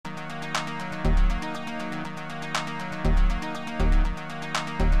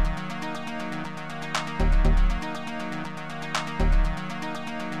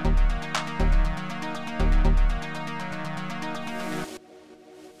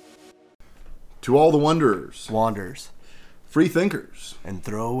To all the wanderers, Wanderers, free thinkers, and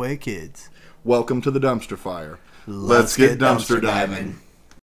throwaway kids. welcome to the dumpster fire. Let's get dumpster diving.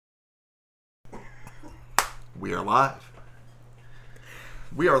 We are live.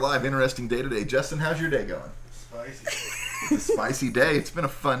 We are live. Interesting day today. Justin, how's your day going? Spicy. It's a spicy day. It's been a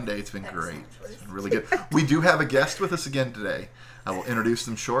fun day. It's been great. It's been really good. We do have a guest with us again today. I will introduce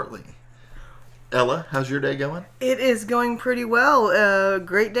them shortly. Ella, how's your day going? It is going pretty well.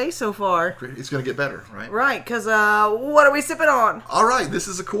 Great day so far. Great. It's going to get better, right? Right, because what are we sipping on? All right, this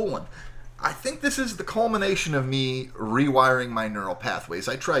is a cool one. I think this is the culmination of me rewiring my neural pathways.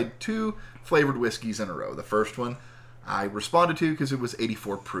 I tried 2 flavored whiskeys in a row. The first one I responded to because it was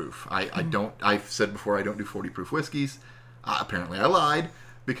 84 proof. I've said before I don't do 40 proof whiskeys. Apparently I lied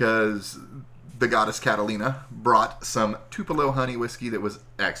because the goddess Catalina brought some Tupelo honey whiskey that was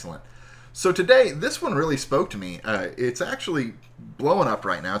excellent. So today, this one really spoke to me. It's actually blowing up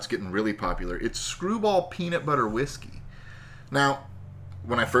right now. It's getting really popular. It's Screwball Peanut Butter Whiskey. Now,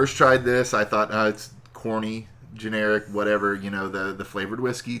 when I first tried this, I thought, it's corny, generic, whatever, the flavored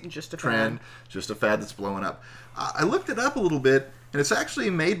whiskey Just a trend. fad. Just a fad that's blowing up. I looked it up a little bit, and it's actually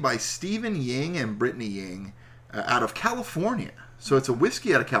made by Stephen Ying and Brittany Ying out of California. So it's a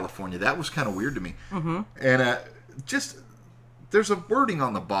whiskey out of California. That was kind of weird to me. Mm-hmm. And there's a wording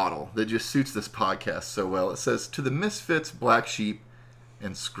on the bottle that just suits this podcast so well. It says, "To the misfits, black sheep,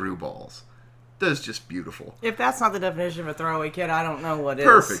 and screwballs." That is just beautiful. If that's not the definition of a throwaway kid, I don't know what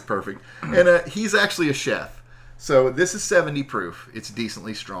is. Perfect. And he's actually a chef. So this is 70 proof. It's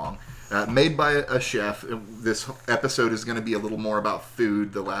decently strong. Made by a chef. This episode is going to be a little more about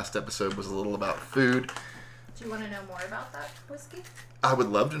food. The last episode was a little about food. Do you want to know more about that whiskey? I would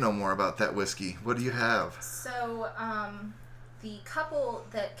love to know more about that whiskey. What do you have? So, the couple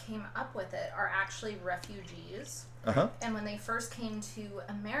that came up with it are actually refugees. Uh-huh. And when they first came to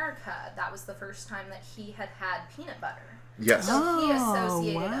America, that was the first time that he had peanut butter. Yes. So he Oh,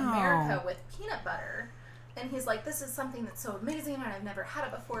 associated wow. America with peanut butter. And he's like, this is something that's so amazing and I've never had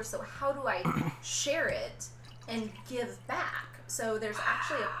it before, so how do I share it and give back? So there's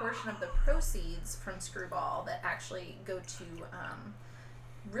actually a portion of the proceeds from Screwball that actually go to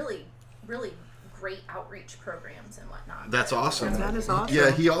really, really great outreach programs and whatnot. That's awesome. That is awesome. Yeah,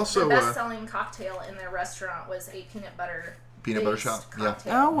 he also... The best-selling cocktail in their restaurant was a peanut butter shot. Yeah.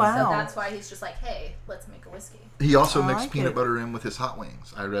 cocktail. Oh, wow. So that's why he's just like, hey, let's make a whiskey. He also I mixed like peanut it. butter in with his hot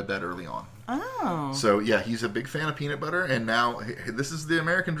wings. I read that early on. Oh. So, yeah, he's a big fan of peanut butter, and now this is the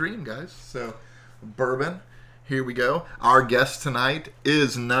American dream, guys. So, bourbon, here we go. Our guest tonight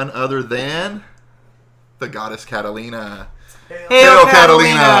is none other than the goddess Catalina. Hail,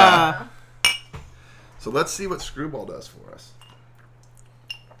 Catalina! So let's see what Screwball does for us.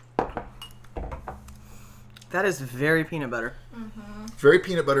 That is very peanut butter. Very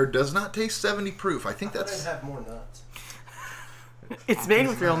peanut butter, does not taste 70 proof. I think that's... have more nuts. It's made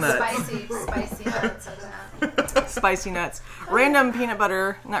with real nuts. Spicy nuts and that. Spicy nuts. Random peanut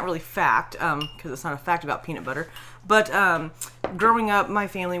butter, not really fact, because it's not a fact about peanut butter, but growing up, my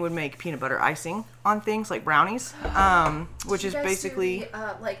family would make peanut butter icing on things like brownies, which is You guys basically... do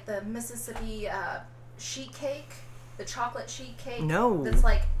like the Mississippi sheet cake, the chocolate sheet cake. No. That's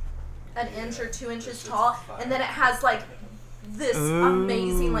like an inch or 2 inches tall, and then it has like this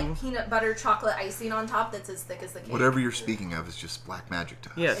amazing like peanut butter chocolate icing on top that's as thick as the cake. Whatever you're speaking of is just black magic to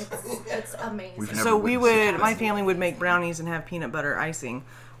us. Yes. It's amazing. We've never So we witnessed would, it. my family would make brownies and have peanut butter icing.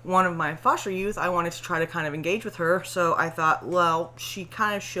 One of my foster youth, I wanted to try to kind of engage with her, so I thought, well, she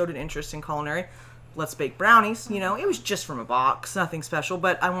kind of showed an interest in culinary. Let's bake brownies. It was just from a box, nothing special,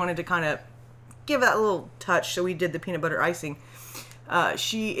 but I wanted to kind of give that a little touch, so we did the peanut butter icing.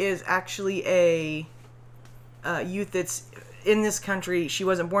 She is actually a youth that's in this country. She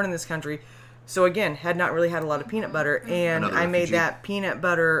wasn't born in this country, so again, had not really had a lot of peanut butter, and Another I made refugee. that peanut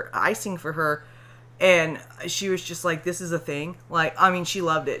butter icing for her, and she was just like, this is a thing. Like, I mean, she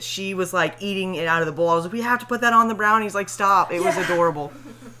loved it. She was like eating it out of the bowl. I was like, we have to put that on the brownies. Like, stop. It was adorable.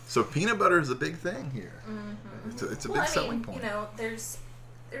 So peanut butter is a big thing here. It's a big Well, selling point. there's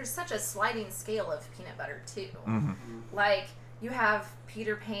such a sliding scale of peanut butter too. Mm-hmm. Like you have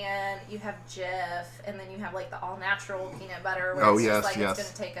Peter Pan, you have Jif, and then you have like the all natural peanut butter where Oh, it's yes, just like yes.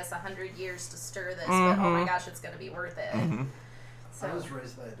 it's going to take us 100 years to stir this, but oh my gosh, it's going to be worth it. Mm-hmm. So I was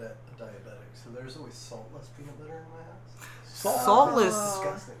raised by a diabetic, so there's always saltless peanut butter in my house. Saltless.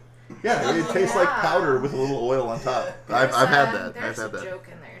 Disgusting. Yeah, it tastes like powder with a little oil on top. I've had that. There's I've had a that. joke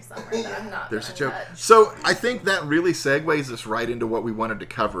in there somewhere that I'm not. There's a gonna joke. touch. So I think that really segues us right into what we wanted to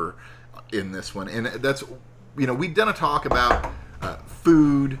cover in this one, and that's we've done a talk about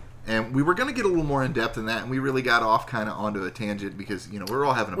food, And we were going to get a little more in depth in that, and we really got off kind of onto a tangent because we're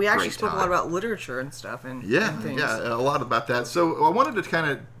all having a great time. We actually spoke a lot about literature and stuff, and things. Yeah, a lot about that. So I wanted to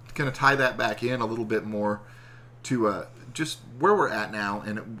kind of tie that back in a little bit more to just where we're at now.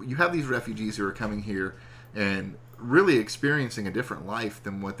 And you have these refugees who are coming here and really experiencing a different life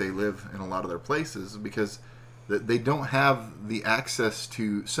than what they live in a lot of their places because they don't have the access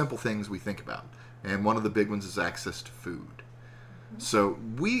to simple things we think about. And one of the big ones is access to food. So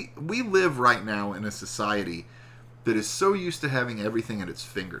we live right now in a society that is so used to having everything at its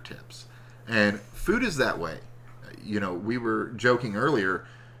fingertips. And food is that way. We were joking earlier,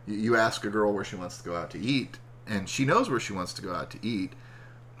 you ask a girl where she wants to go out to eat, and she knows where she wants to go out to eat,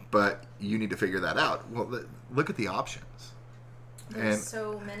 but you need to figure that out. Well, look at the options. There's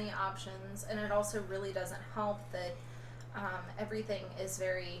so many options, and it also really doesn't help that everything is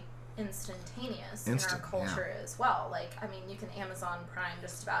very instantaneous in our culture as well. Like, I mean, you can Amazon Prime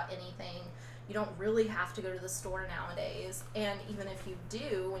just about anything. You don't really have to go to the store nowadays. And even if you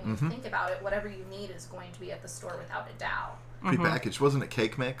do, when you think about it, whatever you need is going to be at the store without a doubt. Prepackaged. Wasn't it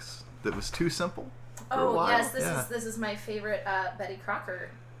cake mix that was too simple? Oh, yes. This is my favorite Betty Crocker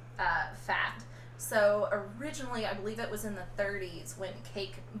fact. So originally, I believe it was in the 30s when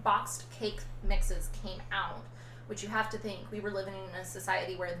boxed cake mixes came out. Which you have to think, we were living in a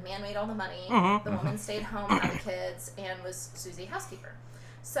society where the man made all the money, the woman stayed home, had the kids, and was Susie housekeeper.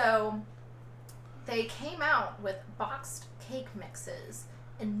 So they came out with boxed cake mixes,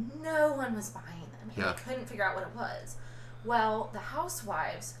 and no one was buying them. And they couldn't figure out what it was. Well, the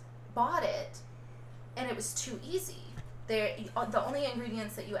housewives bought it, and it was too easy. The only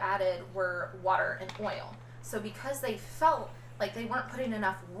ingredients that you added were water and oil. So because they felt like they weren't putting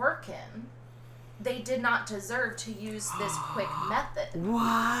enough work in, they did not deserve to use this quick method.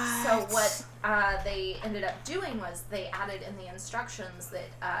 What? So what they ended up doing was they added in the instructions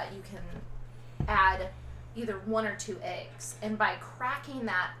that you can add either 1 or 2 eggs. And by cracking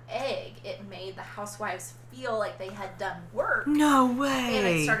that egg, it made the housewives feel like they had done work. No way. And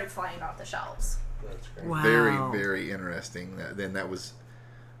it started flying off the shelves. That's great. Wow. Very, very interesting. Then that was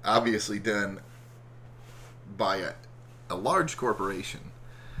obviously done by a large corporation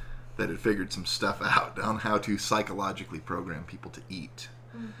that had figured some stuff out on how to psychologically program people to eat.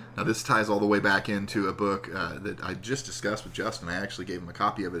 Now this ties all the way back into a book that I just discussed with Justin. I actually gave him a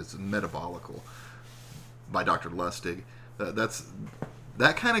copy of it. It's Metabolical by Dr. Lustig.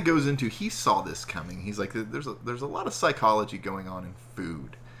 That kind of goes into, he saw this coming. He's like, there's a lot of psychology going on in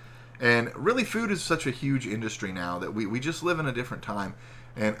food. And really food is such a huge industry now that we just live in a different time.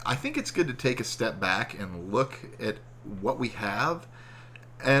 And I think it's good to take a step back and look at what we have.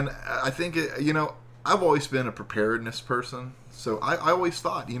 And I think, I've always been a preparedness person. So I always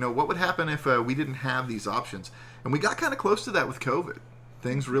thought, what would happen if we didn't have these options? And we got kind of close to that with COVID.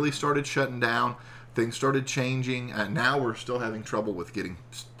 Things really started shutting down. Things started changing. Now we're still having trouble with getting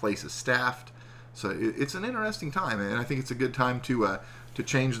places staffed. So it's an interesting time. And I think it's a good time to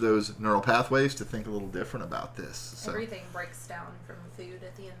change those neural pathways, to think a little different about this. So. Everything breaks down from food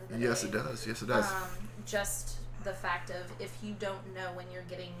at the end of the day. Yes, it does. Yes, it does. Just the fact of if you don't know when you're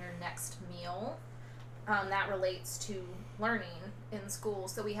getting your next meal, that relates to learning in school.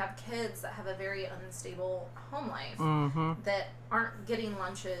 So we have kids that have a very unstable home life that aren't getting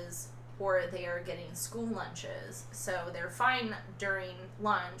lunches, or they are getting school lunches. So they're fine during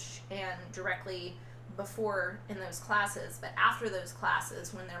lunch and directly before in those classes, but after those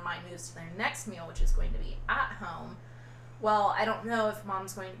classes, when their mind moves to their next meal, which is going to be at home, well, I don't know if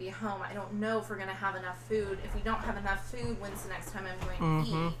mom's going to be home. I don't know if we're going to have enough food. If we don't have enough food, when's the next time I'm going to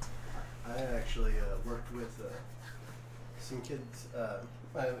eat? I actually worked with some kids.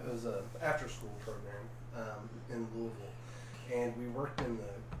 It was an after-school program in Louisville, and we worked in the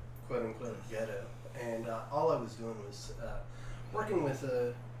quote-unquote ghetto. And all I was doing was working with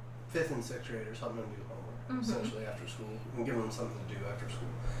 5th and 6th graders, helping them do homework, essentially after school, and giving them something to do after school.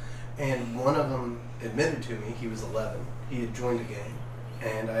 And one of them admitted to me, he was 11, he had joined a gang,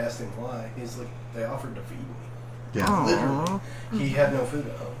 and I asked him why. He's like, they offered to feed me. Yeah. Literally. He had no food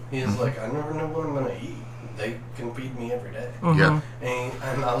at home. He was like, I never know what I'm going to eat. They can feed me every day. Yeah.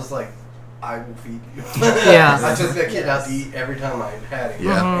 And I was like, I will feed you. Yeah. I took that kid out to eat every time I had him.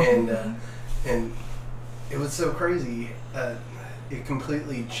 Yeah. And it was so crazy. It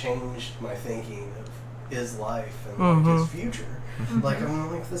completely changed my thinking of his life and like his future. Like,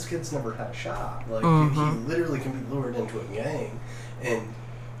 I'm like, this kid's never had a shot. Like, he literally can be lured into a gang, and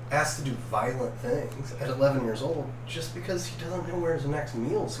asked to do violent things at 11 years old just because he doesn't know where his next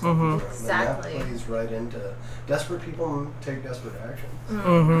meal's coming from. Exactly. And that plays right into desperate people take desperate action.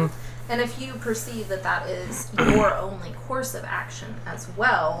 Mm-hmm. And if you perceive that that is your only course of action as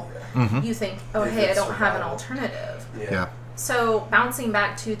well, you think, oh, If hey, I it's don't have an survival. alternative. Yeah. So, bouncing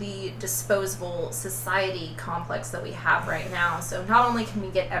back to the disposable society complex that we have right now, so not only can we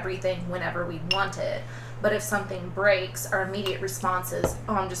get everything whenever we want it, but if something breaks, our immediate response is,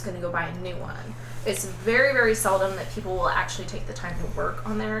 oh, I'm just going to go buy a new one. It's very, very seldom that people will actually take the time to work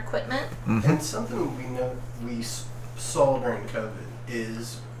on their equipment. And something we saw during COVID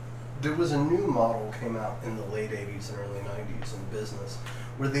is there was a new model came out in the late 80s and early 90s in business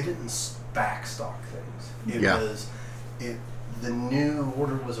where they didn't backstock things. It Yeah. was the new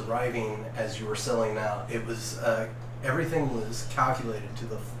order was arriving as you were selling out. It was everything was calculated to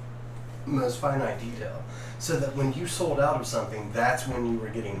the most finite detail, so that when you sold out of something, that's when you were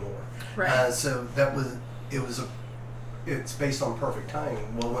getting more. Right. So it's based on perfect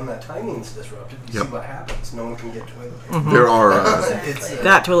timing. Well, when that timing's disrupted, you Yep. see what happens. No one can get toilet paper. There are. It's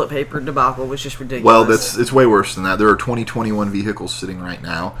That toilet paper debacle was just ridiculous. Well, it's way worse than that. There are 2021 vehicles sitting right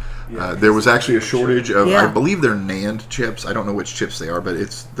now. Yeah. There was actually a shortage of, Yeah. I believe they're NAND chips. I don't know which chips they are, but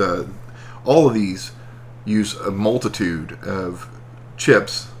it's all of these use a multitude of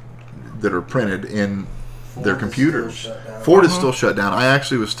chips that are printed in Ford their is computers. still shut down. Ford is still shut down. I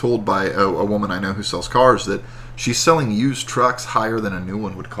actually was told by a woman I know who sells cars that she's selling used trucks higher than a new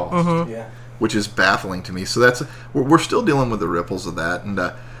one would cost. Yeah. Which is baffling to me. So we're still dealing with the ripples of that. And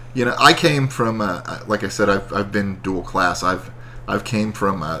I came from like I said, I've been dual class. I've came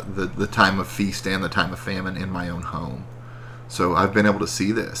from the time of feast and the time of famine in my own home. So I've been able to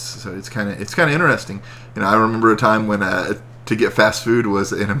see this. So it's kind of interesting. I remember a time when to get fast food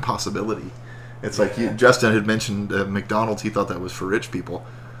was an impossibility. It's like Justin had mentioned McDonald's. He thought that was for rich people.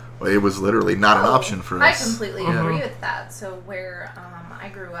 Well, it was literally not an option for us. I completely agree with that. So where I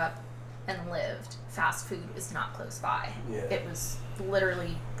grew up and lived, fast food is not close by. Yeah. It was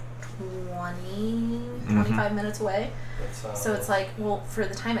literally 25 minutes away. So it's like, well, for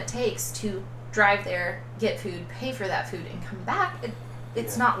the time it takes to drive there, get food, pay for that food, and come back,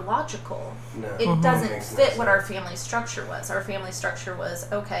 it's not logical. No. It doesn't Makes no fit what our sense. family structure was. Our family structure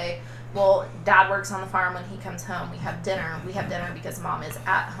was, okay, well, dad works on the farm. When he comes home, we have dinner. We have dinner because mom is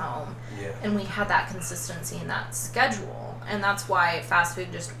at home. Yeah. And we had that consistency in that schedule. And that's why fast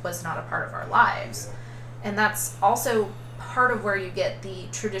food just was not a part of our lives. Yeah. And that's also part of where you get the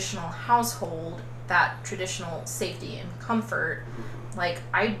traditional household, that traditional safety and comfort. Like,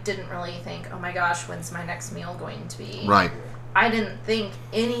 I didn't really think, oh my gosh, when's my next meal going to be? Right. I didn't think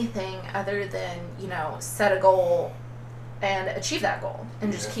anything other than, set a goal and achieve that goal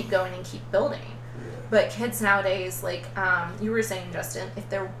and just keep going and keep building. Yeah. But kids nowadays, like you were saying, Justin, if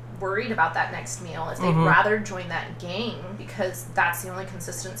they're worried about that next meal, if they'd rather join that gang because that's the only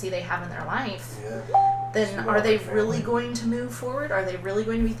consistency they have in their life, Yeah. then Small are they family. really going to move forward? Are they really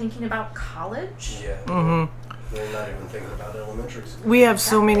going to be thinking about college? Yeah. They're not even thinking about elementary school. We have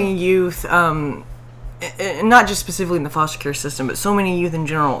so many youth, not just specifically in the foster care system, but so many youth in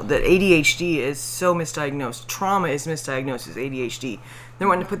general, that ADHD is so misdiagnosed. Trauma is misdiagnosed as ADHD. They're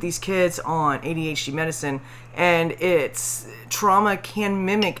wanting to put these kids on ADHD medicine, and trauma can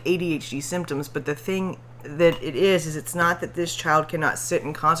mimic ADHD symptoms, but the thing that it is it's not that this child cannot sit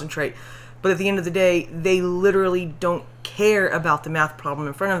and concentrate, but at the end of the day, they literally don't care about the math problem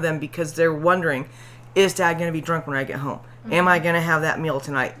in front of them because they're wondering, is dad going to be drunk when I get home? Am I going to have that meal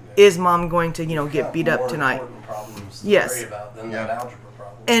tonight? Is mom going to, get beat up More tonight? important problems to Yes. worry about than that algebra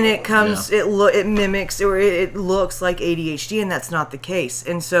problem. And it comes, it mimics, or it looks like ADHD, and that's not the case.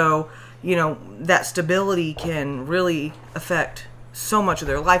 And so, that stability can really affect so much of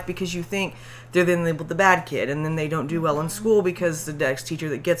their life because you think they're then labeled the bad kid, and then they don't do well in school because the next teacher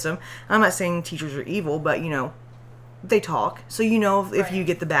that gets them. I'm not saying teachers are evil, but they talk, so if you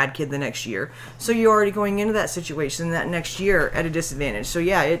get the bad kid the next year, so you're already going into that situation that next year at a disadvantage. So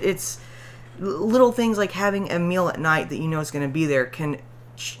yeah, it's little things like having a meal at night that is going to be there can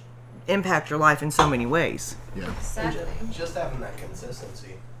impact your life in so many ways. Yeah. And Exactly. just having that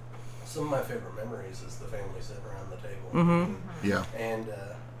consistency. Some of my favorite memories is the family sitting around the table. Mm-hmm. Yeah. And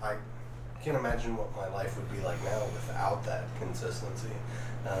I can't imagine what my life would be like now without that consistency.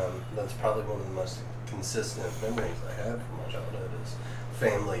 That's probably one of the most consistent memories I have from my childhood is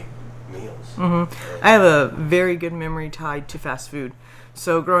family meals. Mm-hmm. I have a very good memory tied to fast food.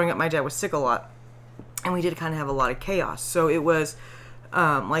 So growing up, my dad was sick a lot, and we did kind of have a lot of chaos. So it was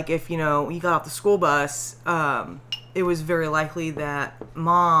like if he got off the school bus, it was very likely that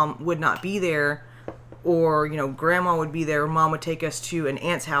mom would not be there or, you know, grandma would be there, or mom would take us to an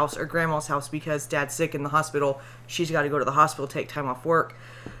aunt's house or grandma's house because dad's sick in the hospital. She's got to go to the hospital, take time off work.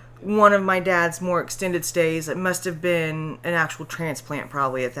 One of my dad's more extended stays, it must have been an actual transplant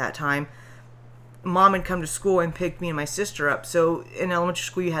probably at that time. Mom had come to school and picked me and my sister up. So in elementary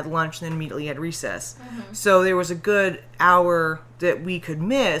school, you had lunch and then immediately you had recess. So there was a good hour that we could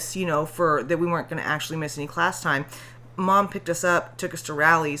miss, you know, for that we weren't going to actually miss any class time. Mom picked us up, took us to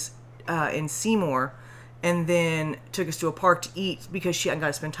Rally's in Seymour, and then took us to a park to eat because she hadn't got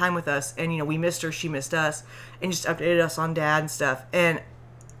to spend time with us. And, you know, we missed her, she missed us, and just updated us on Dad and stuff. And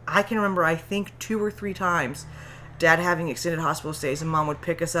I can remember, I think 2 or 3 times, Dad having extended hospital stays, and Mom would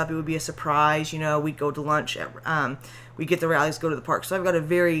pick us up. It would be a surprise, you know. We'd go to lunch. We'd get the Rallies, go to the park. So I've got a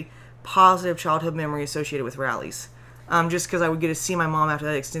very positive childhood memory associated with Rallies. Just because I would get to see my mom after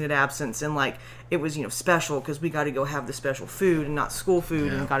that extended absence, and like it was, you know, special because we got to go have the special food and not school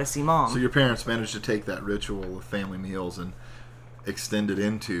food, and got to see Mom. So your parents managed to take that ritual of family meals and extend it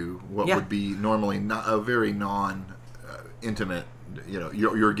into what would be normally not a very non-intimate. You know,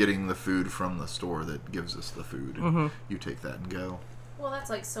 you're getting the food from the store that gives us the food, and you take that and go. Well, that's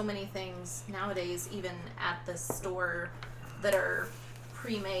like so many things nowadays, even at the store, that are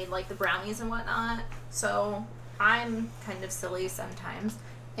pre-made, like the brownies and whatnot. So I'm kind of silly sometimes,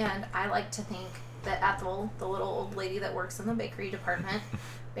 and I like to think that Ethel, the little old lady that works in the bakery department,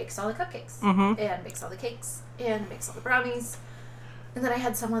 bakes all the cupcakes, and bakes all the cakes, and makes all the brownies. And then I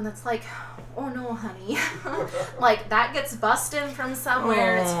had someone that's like, oh no, honey. Like, that gets bussed in from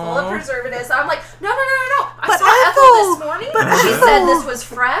somewhere. It's full of preservatives. I'm like, no. I saw Ethel this morning. She said this was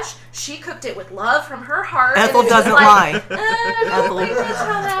fresh. She cooked it with love from her heart. Ethel doesn't lie. I don't think that's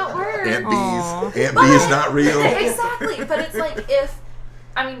how that works. Aunt B is not real. Exactly. But it's like,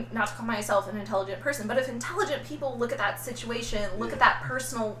 not to call myself an intelligent person, but if intelligent people look at that situation, look at that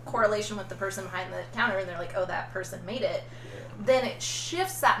personal correlation with the person behind the counter, and they're like, oh, that person made it, then it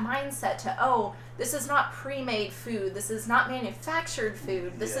shifts that mindset to, oh, this is not pre-made food, this is not manufactured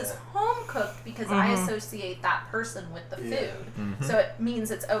food, this is home cooked because I associate that person with the food. So it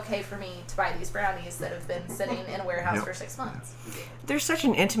means it's okay for me to buy these brownies that have been sitting in a warehouse for 6 months. There's such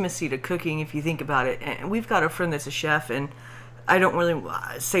an intimacy to cooking if you think about it. And we've got a friend that's a chef, and I don't really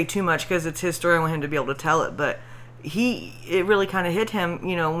say too much because it's his story. I want him to be able to tell it, but it really kind of hit him,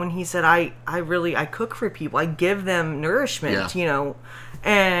 you know, when he said, I cook for people. I give them nourishment, you know.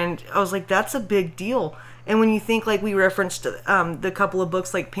 And I was like, that's a big deal. And when you think, like, we referenced the couple of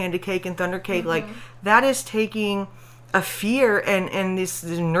books like Panda Cake and Thunder Cake, like, that is taking a fear and this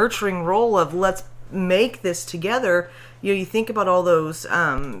nurturing role of let's make this together. You know, you think about all those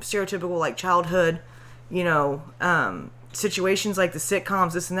stereotypical, like, childhood, you know, situations like the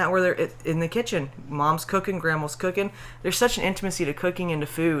sitcoms, this and that, where they're in the kitchen, mom's cooking, grandma's cooking. There's such an intimacy to cooking and to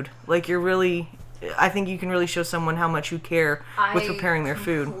food. Like, I think you can really show someone how much you care with preparing their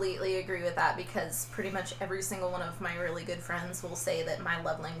food. I completely agree with that, because pretty much every single one of my really good friends will say that my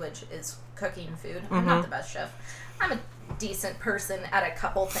love language is cooking food. I'm not the best chef. I'm a decent person at a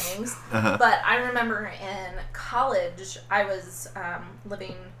couple things, but I remember in college I was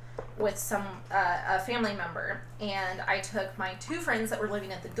living with a family member, and I took my 2 friends that were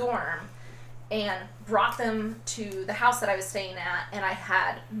living at the dorm and brought them to the house that I was staying at, and I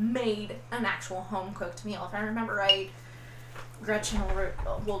had made an actual home-cooked meal. If I remember right, Gretchen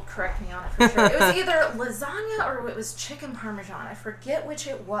will correct me on it for sure. It was either lasagna or it was chicken parmesan. I forget which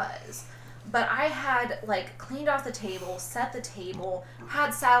it was. But I had, like, cleaned off the table, set the table,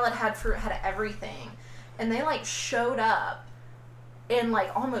 had salad, had fruit, had everything. And they, like, showed up and,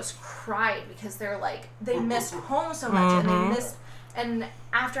 like, almost cried because they're, like, they missed home so much, and they missed... And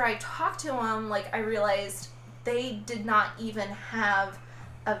after I talked to them, like, I realized they did not even have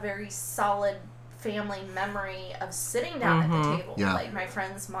a very solid family memory of sitting down at the table. Yeah. Like, my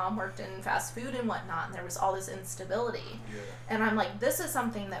friend's mom worked in fast food and whatnot, and there was all this instability. And I'm like, this is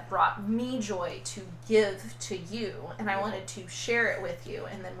something that brought me joy to give to you, and I wanted to share it with you.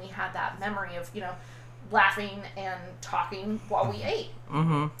 And then we had that memory of, you know, laughing and talking while we ate.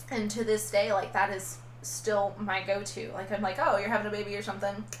 And to this day, like, that is still my go-to. Like, I'm like, oh, you're having a baby or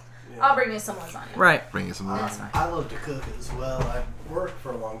something, I'll bring you some lasagna. Right. Bring you some lasagna. I love to cook as well. I've worked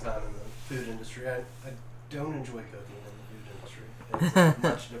for a long time in the food industry. I don't enjoy cooking in the food industry. It's a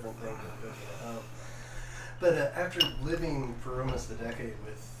much different thing than cooking at home. But after living for almost a decade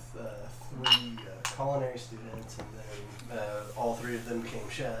with 3 culinary students, and then all 3 of them became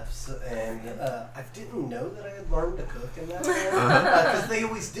chefs, and I didn't know that I had learned to cook in that way, because they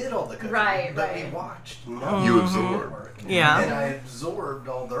always did all the cooking, but we watched. You absorbed. Yeah. And I absorbed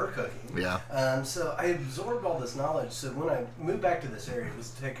all their cooking. Yeah. So I absorbed all this knowledge. So when I moved back to this area, it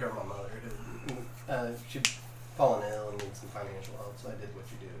was to take care of my mother, who she'd fallen ill and needed some financial help, so I did what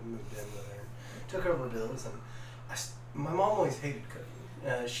you do, moved in with her, took over bills, and my mom always hated cooking.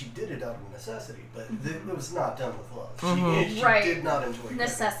 She did it out of necessity, but it was not done with love. She Right. did not enjoy cooking.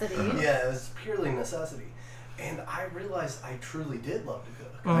 Necessity. Yeah, it was purely necessity. And I realized I truly did love to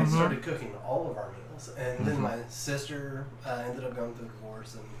cook. I started cooking all of our meals. And then my sister ended up going through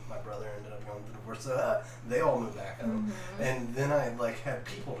divorce, and my brother ended up going through divorce. So they all moved back home. And then I had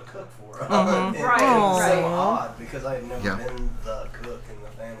people to cook for. And it was so odd because I had never been the cook in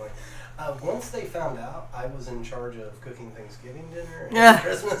the family. Once they found out, I was in charge of cooking Thanksgiving dinner and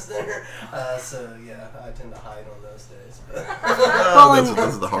Christmas dinner. So, yeah, I tend to hide on those days.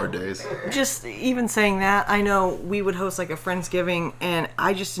 Those are the hard days. Just even saying that, I know we would host like a Friendsgiving, and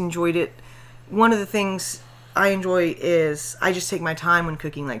I just enjoyed it. One of the things I enjoy is I just take my time when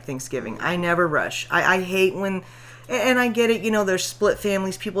cooking like Thanksgiving. I never rush. I hate when, and I get it, there's split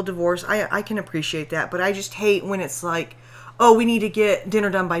families, people divorce. I can appreciate that, but I just hate when it's like, oh, we need to get dinner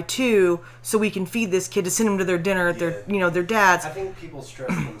done by 2 so we can feed this kid to send them to their dinner at their dad's. I think people stress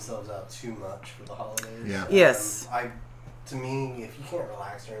themselves out too much for the holidays. Yeah. Yes. To me, if you can't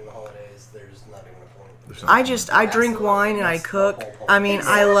relax during the holidays, there's not even a point. I drink wine and I That's the cook. whole point. I mean,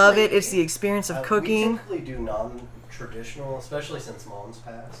 I love it. It's the experience of cooking. We typically do non-traditional, especially since Mom's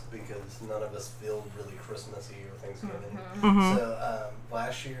passed, because none of us feel really Christmassy or Thanksgiving. So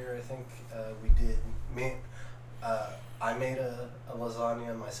last year, I think we did. I made a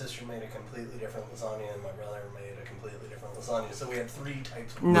lasagna, my sister made a completely different lasagna, and my brother made a completely different lasagna. So we had 3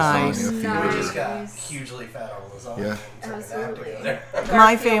 types of Nice. lasagna. We just got hugely fat on lasagna and took a nap together.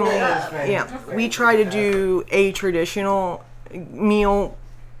 My family, we try to do a traditional meal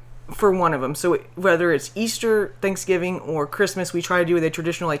for one of them. So whether it's Easter, Thanksgiving, or Christmas, we try to do the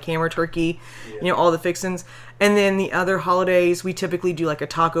traditional like ham or turkey, all the fixins. And then the other holidays, we typically do like a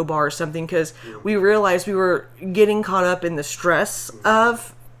taco bar or something, because we realized we were getting caught up in the stress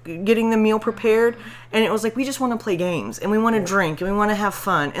of getting the meal prepared, and it was like we just want to play games and we want to drink and we want to have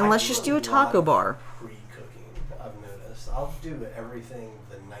fun, and let's just do a taco bar. Pre-cooking, I've noticed. I'll do everything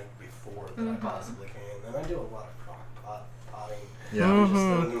the night before that I possibly can, and I do a lot of crock pot potting. Yeah. Just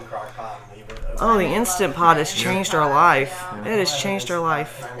throw it in the crock pot and leave it open. Oh, the Instant Pot has changed our life. It has changed our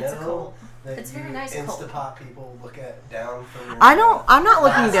life. I It's know cool. that It's very you nice cold. Instapot people look down from your I'm not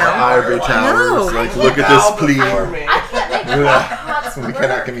looking down. Ivory towers. No. Like, look at this, please. I can't make pots We work.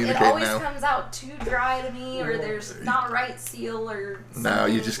 cannot communicate It always now. comes out too dry to me, or there's not right seal, or No,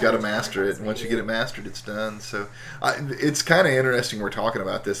 you something. just got to master it, and once you get it mastered, it's done. So, it's kind of interesting we're talking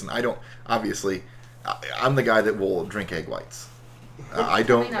about this, and I'm the guy that will drink egg whites. I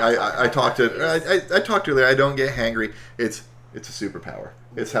don't. I talked earlier. I don't get hangry. It's a superpower.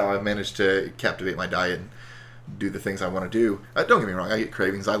 It's how I've managed to captivate my diet and do the things I want to do. Don't get me wrong. I get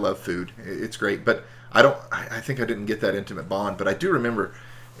cravings. I love food. It's great, but I don't. I think I didn't get that intimate bond. But I do remember.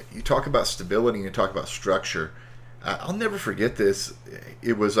 You talk about stability and you talk about structure. I'll never forget this.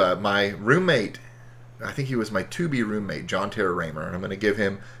 It was my roommate. I think he was my to-be roommate, John Terra Raymer, and I'm going to give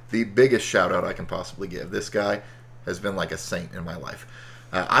him the biggest shout out I can possibly give. This guy has been like a saint in my life.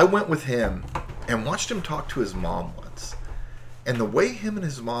 I went with him and watched him talk to his mom once. And the way him and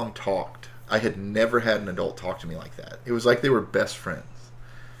his mom talked, I had never had an adult talk to me like that. It was like they were best friends.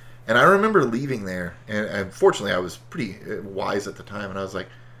 And I remember leaving there, and fortunately I was pretty wise at the time, and I was like,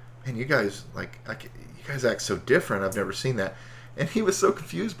 man, you guys act so different. I've never seen that. And he was so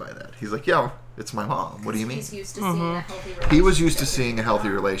confused by that. He's like, yeah, it's my mom. What do you mean? He's used to seeing a healthy relationship. He was used to seeing a healthy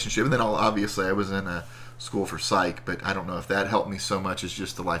relationship. And then obviously I was in a school for psych, but I don't know if that helped me so much as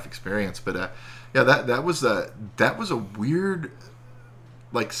just the life experience. But yeah, that was a weird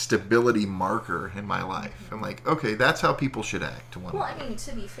like stability marker in my life. I'm like, okay, that's how people should act to one Well, another. I mean,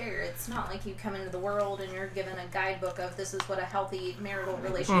 to be fair, it's not like you come into the world and you're given a guidebook of this is what a healthy marital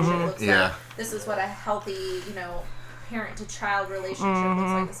relationship looks Yeah. like. This is what a healthy, parent to child relationship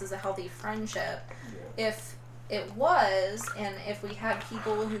looks like. This is a healthy friendship. If it was, and if we had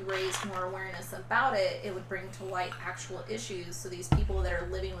people who raised more awareness about it, it would bring to light actual issues. So these people that are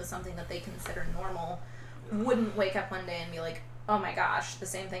living with something that they consider normal wouldn't wake up one day and be like, oh my gosh, the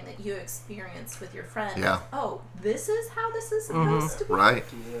same thing that you experienced with your friend. Yeah. Oh, this is how this is supposed to be. Right.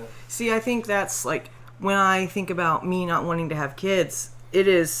 Yeah. See, I think that's like when I think about me not wanting to have kids, it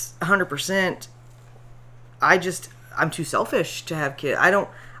is 100%. I'm too selfish to have kids. I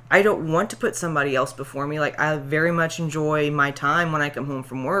don't want to put somebody else before me. Like, I very much enjoy my time when I come home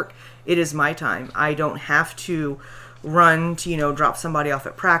from work. It is my time. I don't have to run to, drop somebody off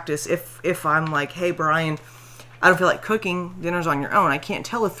at practice. If I'm like, hey, Brian, I don't feel like cooking, dinner's on your own. I can't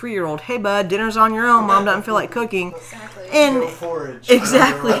tell a 3-year-old, hey bud, dinner's on your own, mom doesn't feel like cooking. Exactly. And Go forage.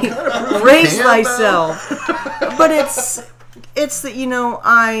 exactly, raise thyself. But it's that, you know,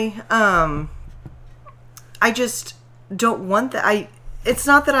 I just don't want that. It's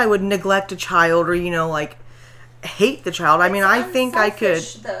not that I would neglect a child or, you know, like, hate the child. I mean, I think I could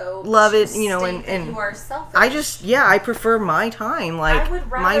love it, you know, and you are selfish. I prefer my time, like, I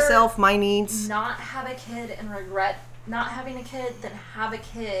would rather myself, my needs. not have a kid and regret not having a kid than have a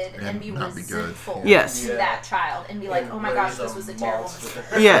kid and be not be good. resentful Yes. to that child and be like, oh my gosh, this was a terrible mistake.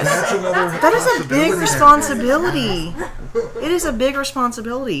 Yes. That's That is a big responsibility. It is a big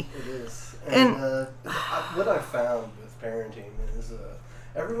responsibility. It is. And- What I've found with parenting is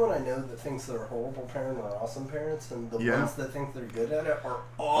everyone I know that thinks they're a horrible parent are awesome parents, and the ones that think they're good at it are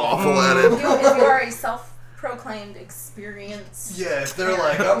Awful at it. If you are a self-proclaimed experienced if they're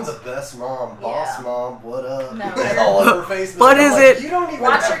like, I'm the best mom, boss Yeah. mom, what up? No, all over Facebook. What I'm is like, it? You don't even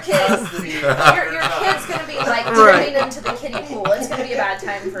Watch have your kids. custody. your kid's gonna be like Right. jumping into the kiddie pool. It's gonna be a bad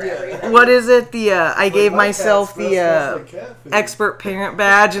time for everybody. What is it? I gave My myself cat's breath smells like cat food. expert parent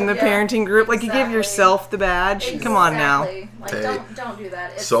badge in the Yeah, parenting group. Like, you give exactly. yourself the badge. Come on now. Exactly. Like, Hey, don't do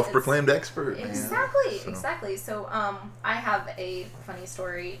that. It's, Self-proclaimed expert. man. Exactly, So- exactly. So, I have a funny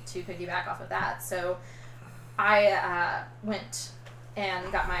story to piggyback off of that. So, I went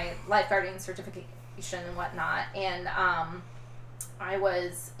and got my lifeguarding certification and whatnot, and I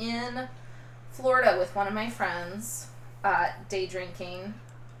was in Florida with one of my friends, day drinking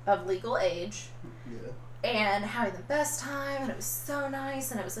of legal age, Yeah. and having the best time, and it was so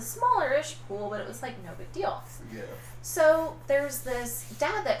nice, and it was a smaller-ish pool, but it was like no big deal. Yeah. So there's this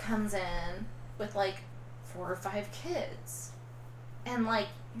dad that comes in with like 4 or 5 kids, and like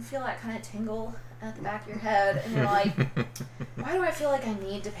you feel that kind of tingle at the back of your head, and you're like, why do I feel like I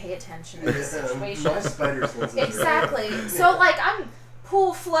need to pay attention to this situation? My spider senses. are- Exactly. So like I'm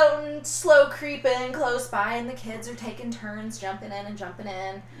pool floating, slow creeping close by, and the kids are taking turns jumping in and jumping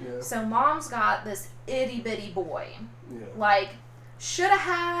in. Yeah. So mom's got this itty bitty boy, Yeah. like should have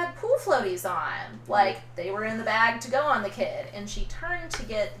had pool floaties on, like they were in the bag to go on the kid, and she turned to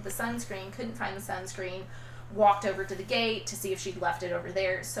get the sunscreen, couldn't find the sunscreen, walked over to the gate to see if she'd left it over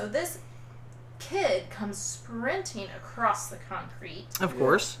there. So this kid comes sprinting across the concrete. Of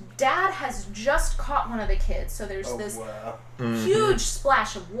course. Dad has just caught one of the kids, so there's Oh, this wow. huge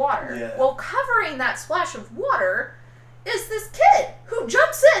splash of water. Yeah. Well, covering that splash of water is this kid who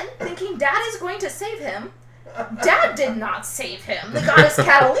jumps in thinking Dad is going to save him. Dad did not save him. The goddess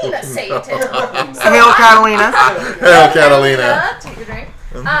Catalina saved him. So Hail Catalina. Hail, Catalina. Take a drink.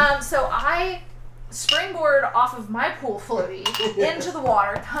 So I springboard off of my pool floaty into the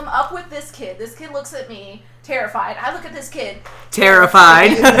water, come up with this kid. This kid looks at me, terrified. I look at this kid,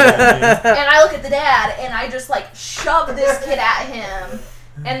 Terrified. and I look at the dad, and I just like shove this kid at him.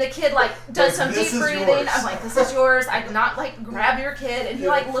 And the kid like does some This deep is breathing. yours. I'm like, this is yours. I did not like grab your kid. And he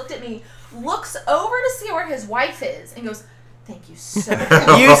like looked at me, looks over to see where his wife is, and goes, thank you so much.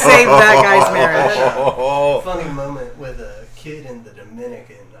 You saved that guy's marriage. Funny moment with a kid in the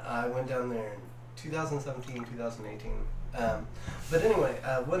Dominican. I went down there in 2017, 2018. But anyway,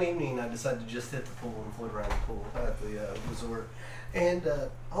 one evening I decided to just hit the pool and float around the pool at the resort. And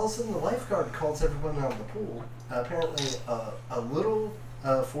all of a sudden the lifeguard calls everyone out of the pool. Apparently a little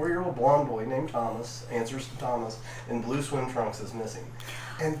 4-year-old blonde boy named Thomas, answers to Thomas, in blue swim trunks is missing.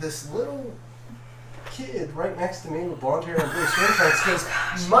 And this little kid right next to me with blonde hair and blue swim trunks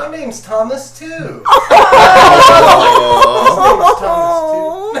goes, my name's Thomas too.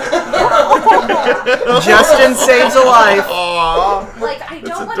 Justin saves a life. Aw. Like, I don't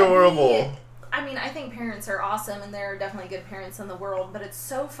That's want to adorable. be... I mean, I think parents are awesome, and there are definitely good parents in the world, but it's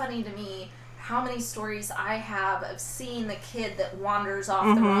so funny to me how many stories I have of seeing the kid that wanders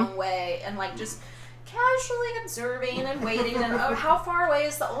off the wrong way and, like, just casually observing and waiting, and, oh, how far away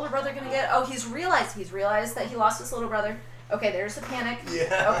is the older brother going to get? Oh, he's realized that he lost his little brother. Okay, there's the panic.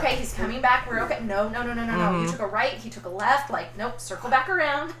 Yeah. Okay, he's coming back. We're okay. No. You took a right. He took a left. Like, nope, circle back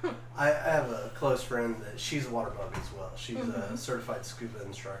around. I have a close friend that she's a water bug as well. She's a certified scuba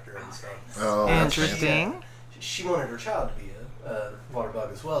instructor and stuff. Oh, that's Interesting. She wanted her child to be a water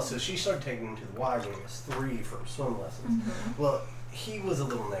bug as well, so she started taking him to the Y when he was 3 for swim lessons. Well, he was a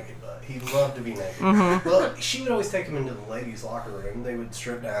little naked, but he loved to be naked. Well, she would always take him into the ladies' locker room. They would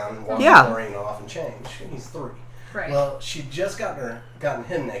strip down and wash Yeah. the chlorine off and change. He's 3. Right. Well, she'd just gotten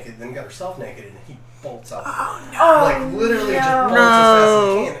him naked, then got herself naked, and he bolts out. Oh, Like, literally just bolts as fast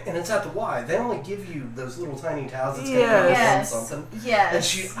as he can. And it's at the Y. They only give you those little tiny towels that's Yes. going to Yes. something.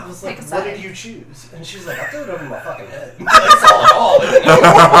 Yes. And I was like, Pick a what side. did you choose? And she's like, I threw it over my fucking head. That's all.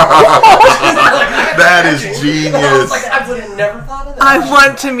 That is I was genius. like, I would have never thought of that. I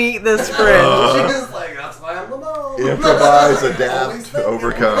want to meet this friend. She was like, that's why I'm the mom. Improvise, Always adapt, thinking.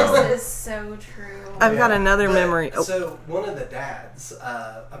 overcome. This is so true. I've got Yeah. another But- memory. Oh. So one of the dads,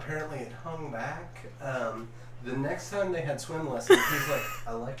 apparently it hung back. The next time they had swim lessons, he's like,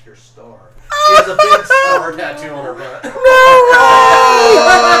 I like your star. She has a big star tattoo on her butt.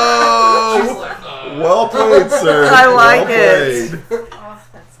 She's like, Well played, sir. I like well it. played. Oh,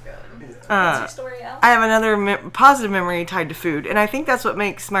 that's good. Uh, What's your story, Al? I have another positive memory tied to food, and I think that's what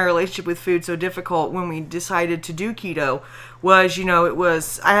makes my relationship with food so difficult when we decided to do keto.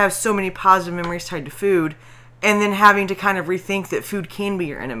 Was, I have so many positive memories tied to food, and then having to kind of rethink that food can be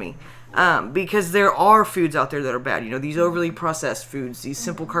your enemy. Because there are foods out there that are bad, these overly processed foods, these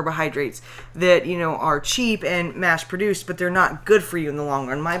simple carbohydrates that, are cheap and mass produced, but they're not good for you in the long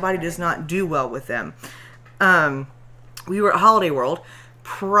run. My body does not do well with them. We were at Holiday World,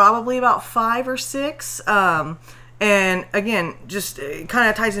 probably about 5 or 6. And again, just kind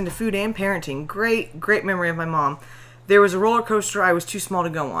of ties into food and parenting. Great memory of my mom. There was a roller coaster I was too small to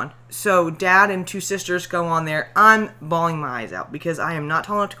go on. So dad and 2 sisters go on there. I'm bawling my eyes out because I am not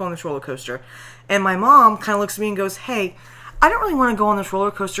tall enough to go on this roller coaster. And my mom kind of looks at me and goes, hey, I don't really want to go on this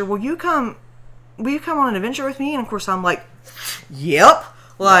roller coaster. Will you come on an adventure with me? And of course I'm like, yep.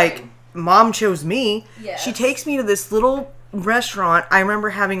 Like, mom chose me. Yes. She takes me to this little restaurant. I remember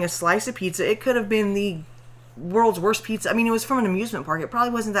having a slice of pizza. It could have been the world's worst pizza. I mean, it was from an amusement park. It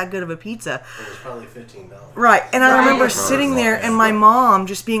probably wasn't that good of a pizza. it was probably $15. Right. And I Right. remember sitting there and my mom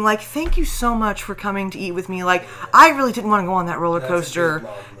just being like, thank you so much for coming to eat with me. Like, I really didn't want to go on that roller That's a coaster. good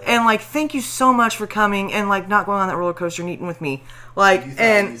mom, though. And like, thank you so much for coming and like not going on that roller coaster and eating with me. Like, You thought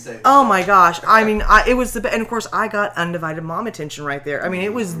and you saved oh yourself. my gosh. I mean, it was the best. And of course, I got undivided mom attention right there. I mean,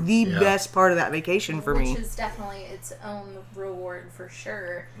 it was the Yeah. best part of that vacation for me. Which is definitely its own reward for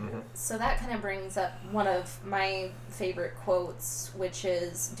sure. Mm-hmm. So that kind of brings up one of my favorite quotes, which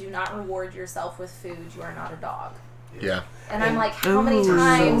is, do not reward yourself with food, you are not a dog. Yeah. And I'm like, how many Ooh.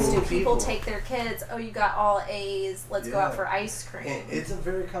 times So do people people- take their kids, oh, you got all A's, let's go out Yeah. for ice cream. And it's a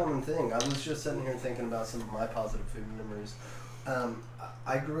very common thing. I was just sitting here thinking about some of my positive food memories.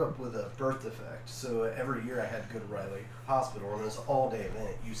 I grew up with a birth defect, so every year I had to go to Riley Hospital, and it was an all-day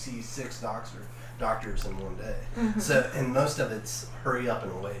event. You see 6 doctors in one day. So, and most of it's hurry up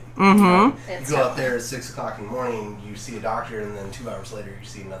and wait. Mm-hmm. You It's go up there at 6 o'clock in the morning, you see a doctor, and then 2 hours later you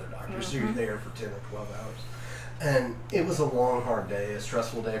see another doctor. So you're there for 10 or 12 hours. And it was a long, hard day, a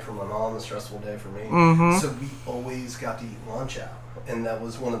stressful day for my mom, a stressful day for me. So we always got to eat lunch out. And that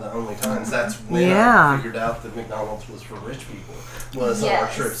was one of the only times. That's when Yeah. I figured out that McDonald's was for rich people. Was Yes.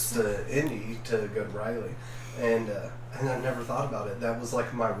 our trips to Indy to go to Riley. And I never thought about it. That was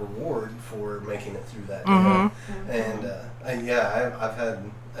like my reward for making it through that day. And yeah, I've had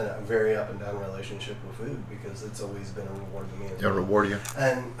a very up and down relationship with food because it's always been a reward to me. As They'll well. reward you.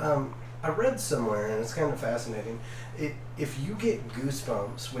 And I read somewhere, and it's kind of fascinating. If you get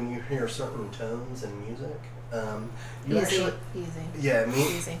goosebumps when you hear certain tones in music, you actually, Easy. yeah,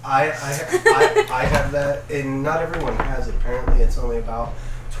 me, Easy. I have that, and not everyone has it. Apparently, it's only about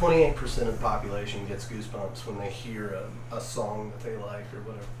 28% of the population gets goosebumps when they hear a song that they like or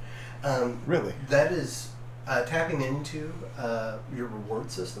whatever. Really? That is tapping into your reward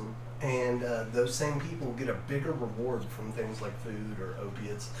system. And those same people get a bigger reward from things like food or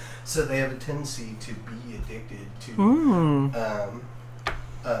opiates. So they have a tendency to be addicted to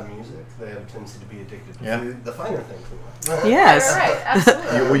music. They have a tendency to be addicted to Yeah. food, the finer things in life. Yes. Right,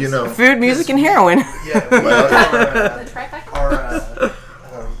 absolutely. Well, you know. Food, music, and heroin. Yeah, The trifecta? our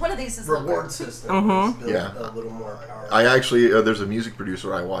One of these is reward liquor. system is built Yeah. a little more powerful. I actually, there's a music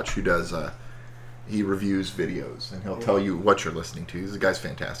producer I watch who does, he reviews videos, and he'll tell you what you're listening to. This guy's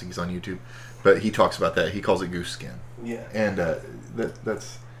fantastic. He's on YouTube. But he talks about that. He calls it goose skin. Yeah. And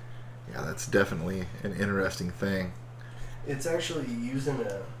that's definitely an interesting thing. It's actually using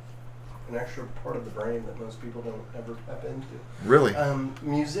an extra part of the brain that most people don't ever tap into. Really?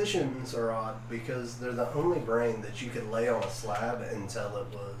 Musicians are odd because they're the only brain that you could lay on a slab and tell it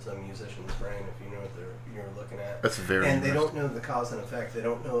was a musician's brain if you know what you're looking at. That's very And they interesting. don't know the cause and effect. They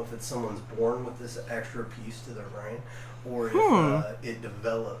don't know if it's someone's born with this extra piece to their brain or if it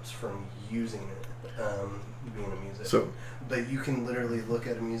develops from using it, being a musician. So- but you can literally look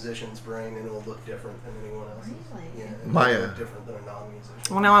at a musician's brain and it will look different than anyone else's. Really? Yeah, it My, will look different than a non-musician.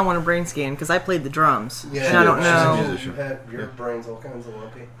 Well, now I want a brain scan because I played the drums. Yeah, and I don't she's a know. musician. Your Yeah. brain's all kinds of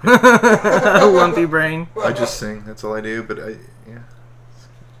lumpy. A lumpy brain. I just sing. That's all I do. But yeah.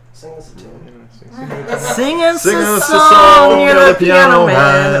 Sing us a tune. Sing us Sing a us a song, song, you're you're the the piano piano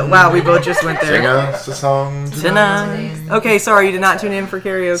man. man. Wow, we both just went Sing there. us a song Tonight. Okay, sorry, you did not tune in for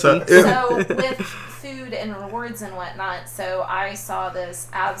karaoke. So, So with food and rewards and whatnot, so I saw this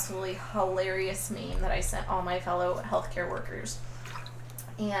absolutely hilarious meme that I sent all my fellow healthcare workers.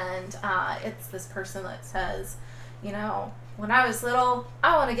 And it's this person that says, you know, when I was little,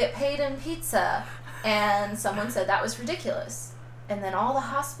 I want to get paid in pizza. And someone said that was ridiculous. And then all the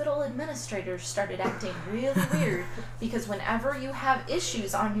hospital administrators started acting really weird because whenever you have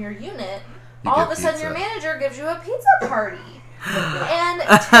issues on your unit, You all get of a sudden pizza. your manager gives you a pizza party. And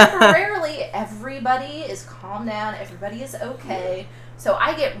temporarily everybody is calmed down, everybody is okay. So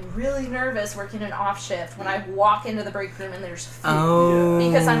I get really nervous working an off shift when I walk into the break room and there's food. Oh.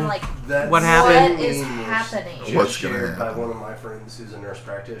 Because I'm like, That's What happened? what is meme was happening? just What's gonna shared by happen? one of my friends who's a nurse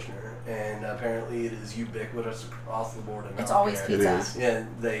practitioner, and apparently it is ubiquitous across the board. In It's always healthcare. pizza. It is. Yeah,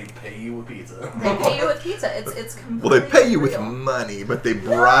 they pay you with pizza. They pay you with pizza. It's completely Well, they pay you with real. money, but they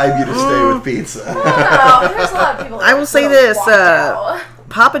bribe you to stay with pizza. No, there's a lot of people that I will say would've this, walked out.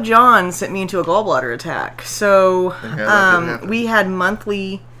 Papa John sent me into a gallbladder attack. So Yeah, that did happen. we had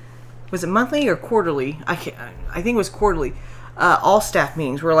monthly, was it monthly or quarterly? I think it was quarterly. All staff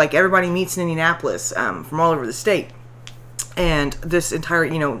meetings where like everybody meets in Indianapolis from all over the state, and this entire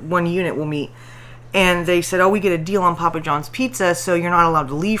one unit will meet. And they said, oh, we get a deal on Papa John's pizza, so you're not allowed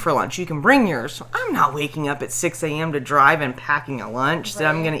to leave for lunch. You can bring yours. So I'm not waking up at 6 a.m. to drive and packing a lunch that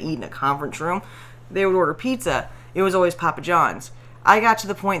I'm Right. going to eat in a conference room. They would order pizza. It was always Papa John's. I got to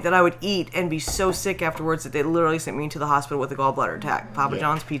the point that I would eat and be so sick afterwards that they literally sent me to the hospital with a gallbladder attack. Papa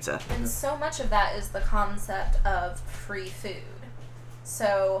John's pizza. And so much of that is the concept of free food.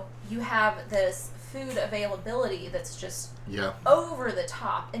 So you have this food availability that's just Yeah. over the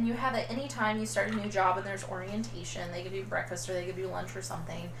top, and you have it anytime you start a new job and there's orientation. They give you breakfast or they give you lunch or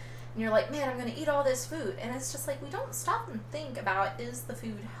something, and you're like, man, I'm going to eat all this food. And it's just like, we don't stop and think about, is the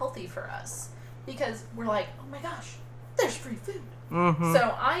food healthy for us? Because we're like, oh my gosh, there's free food. Mm-hmm.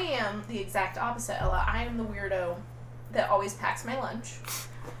 So I am the exact opposite, Ella. I am the weirdo that always packs my lunch.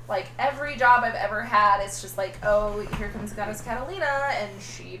 Like, every job I've ever had, it's just like, oh, here comes Goddess Catalina, and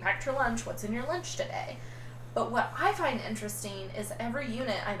she packed her lunch. What's in your lunch today? But what I find interesting is every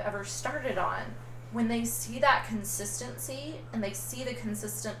unit I've ever started on, when they see that consistency and they see the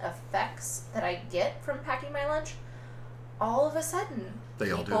consistent effects that I get from packing my lunch, all of a sudden, They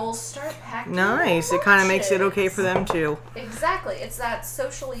all do. people start packing Nice. their It kind of makes it lunches. okay for them too. Exactly. It's that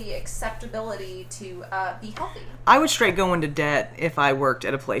socially acceptability to be healthy. I would straight go into debt if I worked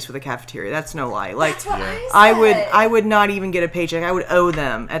at a place with a cafeteria. That's no lie. Like, That's what Yeah. I would not even get a paycheck. I would owe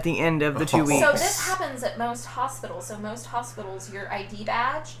them at the end of the 2 Oh. weeks. So this happens at most hospitals. So most hospitals, your ID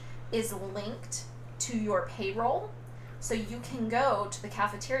badge is linked to your payroll. So you can go to the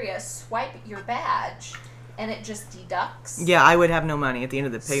cafeteria, swipe your badge, and it just deducts. Yeah, I would have no money at the end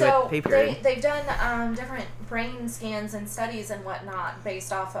of the pay period. They've done different brain scans and studies and whatnot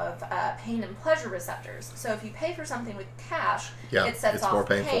based off of pain and pleasure receptors. So if you pay for something with cash, Yeah, it sets it's off more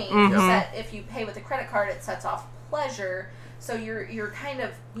painful. pain. Mhm. If you pay with a credit card, it sets off pleasure. So you're kind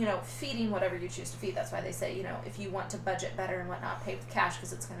of feeding whatever you choose to feed. That's why they say if you want to budget better and whatnot, pay with cash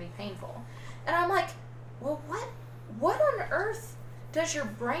because it's going to be painful. And I'm like, well, what on earth does your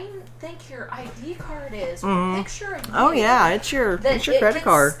brain think your ID card is? Or picture of you Oh yeah, it's your that credit gets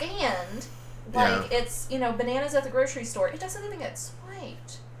card. scanned like it's bananas at the grocery store. It doesn't even get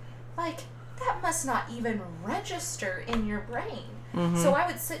swiped. Like, that must not even register in your brain. So I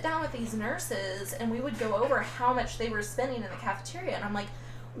would sit down with these nurses and we would go over how much they were spending in the cafeteria, and I'm like,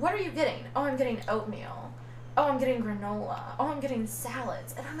 what are you getting? Oh, I'm getting oatmeal. Oh, I'm getting granola. Oh, I'm getting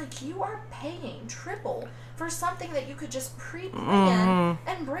salads. And I'm like, you are paying triple for something that you could just pre-plan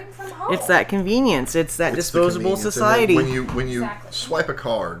and bring from home. It's that convenience. It's that It's the disposable convenience. And society. then when you Exactly. swipe a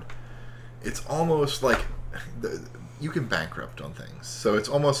card, it's almost like you can bankrupt on things. So it's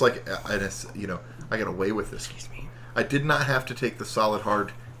almost like I got away with this. I did not have to take the solid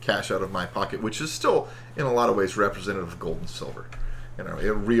hard cash out of my pocket, which is still in a lot of ways representative of gold and silver,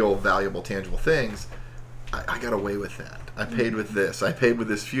 real valuable tangible things. I got away with that. I paid with this. I paid with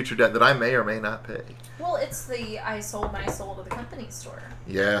this future debt that I may or may not pay. Well, it's the I sold my soul to the company store.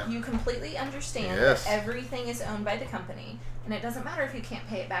 Yeah. You completely understand Yes. that everything is owned by the company, and it doesn't matter if you can't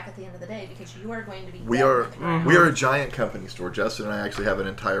pay it back at the end of the day because you are going to be We dead are on the ground. we are a giant company store. Justin and I actually have an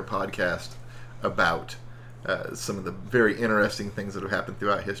entire podcast about some of the very interesting things that have happened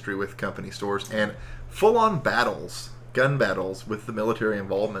throughout history with company stores and full-on battles, gun battles with the military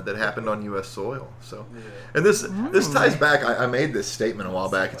involvement that happened on U.S. soil. So, and this ties back. I made this statement a while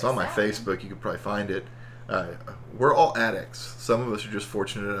back. It's on my Facebook. You could probably find it. We're all addicts. Some of us are just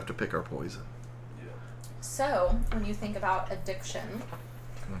fortunate enough to pick our poison. So, when you think about addiction,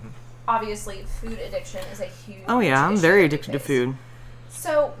 obviously food addiction is a huge Oh yeah, I'm issue very that we addicted to face. food.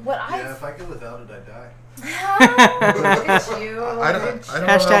 So, what Yeah, if I go without it, I die. Look at you. I don't know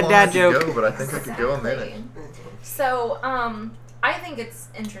Hashtag how long dad I could joke. go, but I think I could go a minute. Exactly. So, I think it's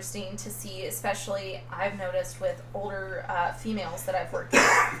interesting to see, especially I've noticed with older females that I've worked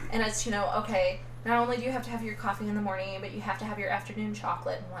with, and it's, okay, not only do you have to have your coffee in the morning, but you have to have your afternoon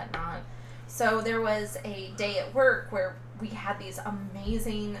chocolate and whatnot. So there was a day at work where we had these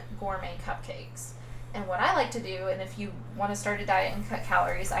amazing gourmet cupcakes. And what I like to do, and if you want to start a diet and cut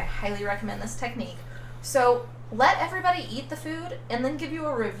calories, I highly recommend this technique. So let everybody eat the food and then give you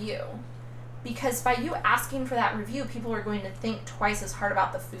a review. Because by you asking for that review, people are going to think twice as hard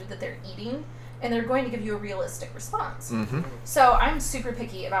about the food that they're eating, and they're going to give you a realistic response. Mm-hmm. So I'm super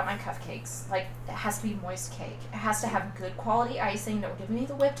picky about my cupcakes. Like, it has to be moist cake. It has to have good quality icing. Don't give me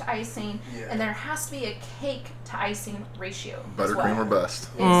the whipped icing. Yeah. And there has to be a cake to icing ratio. as Buttercream well. or bust.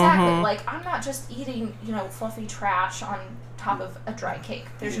 Exactly. Like, I'm not just eating, fluffy trash on top of a dry cake.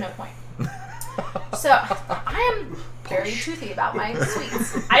 There's no point. So, I am very toothy about my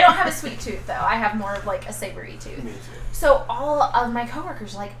sweets. I don't have a sweet tooth, though. I have more of, like, a savory tooth. Me too. So, all of my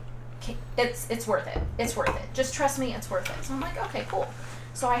coworkers are like, it's worth it. It's worth it. Just trust me, it's worth it. So, I'm like, okay, cool.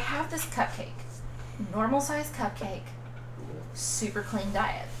 So, I have this cupcake. Normal size cupcake. Super clean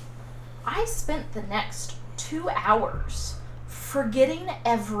diet. I spent the next 2 hours forgetting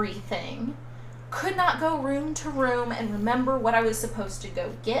everything. Could not go room to room and remember what I was supposed to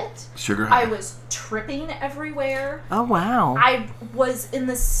go get. Sugar high. I was tripping everywhere. Oh wow. I was in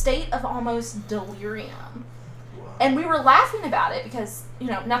the state of almost delirium. Wow. And we were laughing about it because,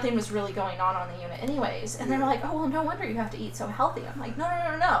 nothing was really going on the unit anyways. And they were like, oh, well, no wonder you have to eat so healthy. I'm like,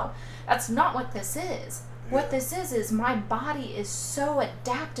 no. That's not what this is. What this is my body is so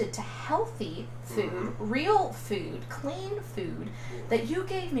adapted to healthy food, real food, clean food, that you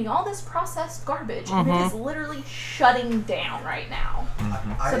gave me all this processed garbage, and it is literally shutting down right now.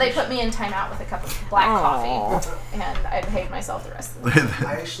 So they put me in timeout with a cup of black coffee, and I paid myself the rest of the day.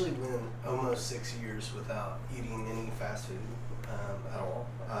 I actually went almost 6 years without eating any fast food at all.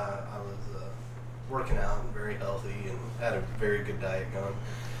 I was working out and very healthy and had a very good diet going.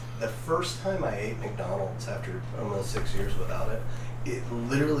 The first time I ate McDonald's after almost 6 years without it, it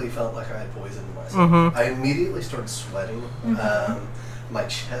literally felt like I had poisoned myself. I immediately started sweating. My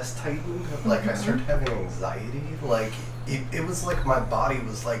chest tightened. Like, I started having anxiety. Like, it was like my body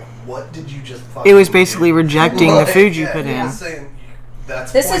was like, what did you just fucking It was basically rejecting the food you put it in. was saying,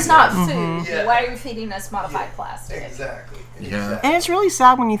 that's This is poison. not food. Yeah. Why are you feeding us modified plastic? Exactly. Yeah. And it's really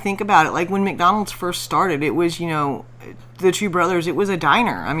sad when you think about it. Like when McDonald's first started, it was, the two brothers, it was a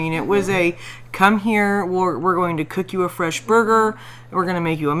diner. I mean, it was a come here, we're going to cook you a fresh burger, we're going to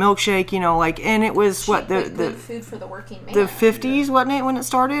make you a milkshake, and it was Cheap but good food for the working man. the 50s, wasn't it, when it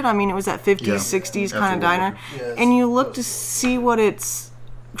started? I mean, it was that 50s, Yeah. 60s kind of Absolutely. diner. Yes. And you look to see what it's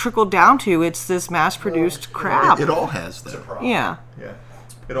trickled down to. It's this mass-produced crap. It all has It's a that. problem. Yeah. Yeah.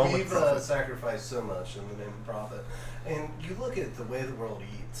 It all We've has sacrificed so much in the name of profit. And you look at the way the world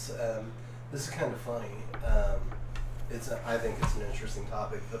eats. This is kind of funny. I think it's an interesting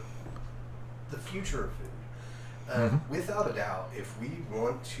topic. The future of food. Without a doubt, if we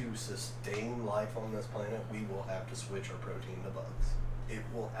want to sustain life on this planet, we will have to switch our protein to bugs. It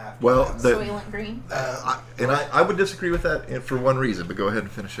will have to. Well, happen. the- Soylent Green. I would disagree with that for one reason, but go ahead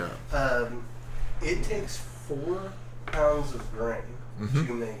and finish up. It takes 4 pounds of grain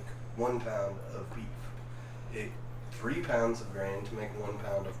to make 1 pound of beef. 3 pounds of grain to make 1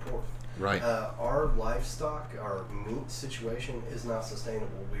 pound of pork. Right. Our livestock, our meat situation is not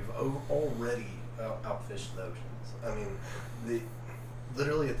sustainable. We've already outfished the oceans. I mean,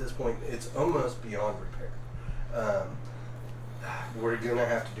 literally at this point, it's almost beyond repair. We're gonna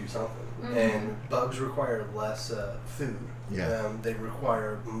have to do something, and bugs require less food. Yeah. They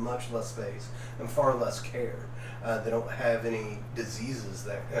require much less space and far less care. They don't have any diseases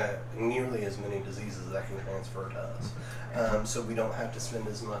nearly as many diseases that can transfer to us. So we don't have to spend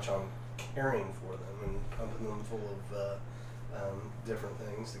as much on caring for them and pumping them full of different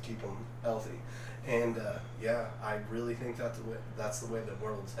things to keep them healthy. And I really think that's the way the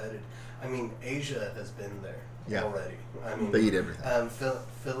world's headed. I mean, Asia has been there already. I mean, They eat everything.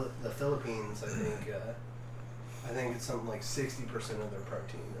 the Philippines, I think it's something like 60% of their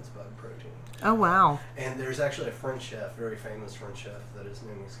protein is bug protein. Oh, wow. And there's actually a French chef, very famous French chef, that his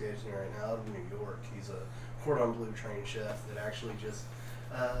name escapes me right now, out of New York. He's a cordon bleu trained chef that actually just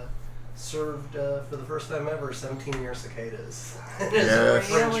served for the first time ever 17-year cicadas. Yes.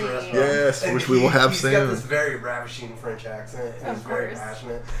 French Really? restaurant. Yes, And which we will have he's soon. got this very ravishing French accent, and Of he's very course.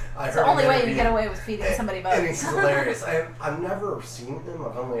 passionate. It's the only way you get away with feeding somebody And he's bugs. hilarious. I've never seen him.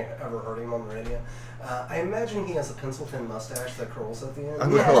 I've only ever heard him on the radio. I imagine he has a pencil thin mustache that curls at the end. I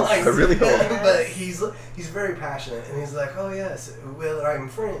really hope. I really hope. But he's very passionate, and he's like, "Oh yes, well I'm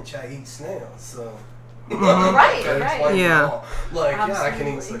French. I eat snails." So. Right, That right. explains it Yeah. all. Like, yeah, I can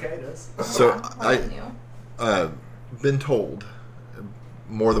eat Absolutely. cicadas. So Yeah, I nothing new. been told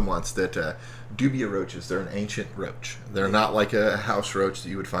more than once that dubia roaches, they're an ancient roach. They're not like a house roach that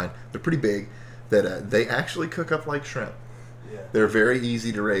you would find. They're pretty big. That they actually cook up like shrimp. Yeah. They're very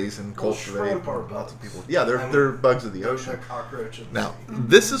easy to raise and Well, cultivate. shrimp are Lots of bugs. people. Yeah, I mean, they're bugs of the They're ocean. the cockroach of the Now, sea.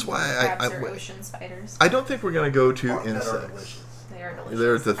 this is why Crabs are ocean spiders. I don't think we're going to go to That are insects. delicious. They are delicious.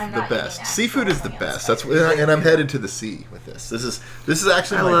 They're the I'm not best. eating Seafood actual is the land best. That's spiders. and I'm headed to the sea with this. This is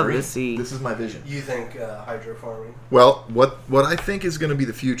actually I my love dream. the sea. This is my vision. You think hydrofarming? Well, what I think is going to be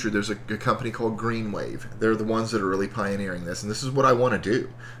the future, there's a company called Green Wave. They're the ones that are really pioneering this, and this is what I want to do.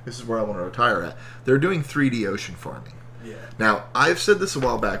 This is where I want to retire at. They're doing 3D ocean farming. Yeah. Now, I've said this a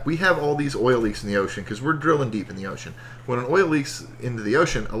while back. We have all these oil leaks in the ocean because we're drilling deep in the ocean. When an oil leaks into the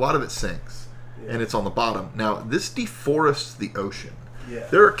ocean, a lot of it sinks, Yeah. and it's on the bottom. Now, this deforests the ocean. Yeah.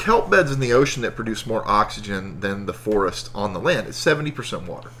 There are kelp beds in the ocean that produce more oxygen than the forest on the land. It's 70%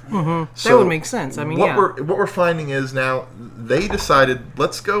 water. That would make sense. I mean, what yeah. we're finding is now they decided,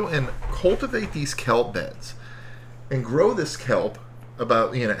 let's go and cultivate these kelp beds and grow this kelp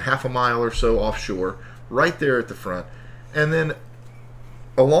about half a mile or so offshore, right there at the front, and then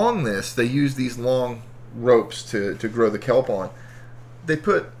along this they use these long ropes to grow the kelp on. They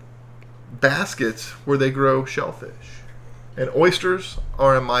put baskets where they grow shellfish. And oysters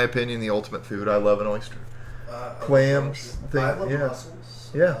are, in my opinion, the ultimate food. I love an oyster. Clams, I love yeah.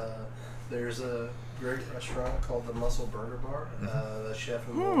 mussels. Yeah. There's a great restaurant called the Mussel Burger Bar. Mm-hmm. A chef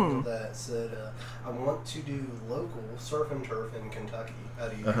in Louisville that said, "I want to do local surf and turf in Kentucky. How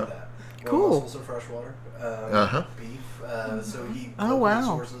do you do that?" Well, Cool. mussels are freshwater. Beef. So he Oh, locally wow.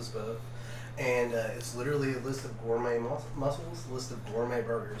 sources both. And it's literally a list of gourmet mussels, a list of gourmet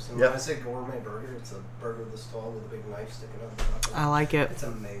burgers. And Yep. when I say gourmet burger, it's a burger this tall with a big knife sticking out the top of it. I like it. It's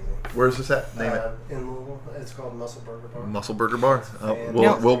amazing. Where's this at? Name it. In Louisville, it's called Mussel Burger Bar. Muscle Burger Bar.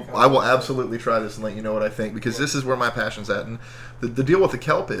 Fantastic. I will absolutely try this and let you know what I think, because this is where my passion's at. And the deal with the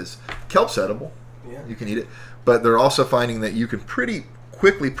kelp is kelp's edible. Yeah. You can eat it, but they're also finding that you can pretty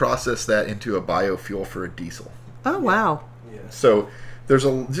quickly process that into a biofuel for a diesel. Oh, wow. Yeah. So there's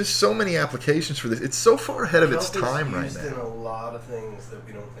just so many applications for this. It's so far ahead of its Kelp is time right used in now. a lot of things that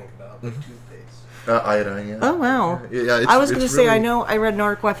we don't think about, like toothpaste. Iodine, yeah. Oh, wow. Yeah, I was going to it's say, I really- know I read an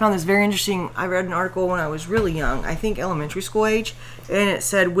article, I found this very interesting. I read an article when I was really young, I think elementary school age, and it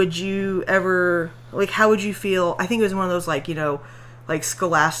said, would you ever, how would you feel, I think it was one of those, like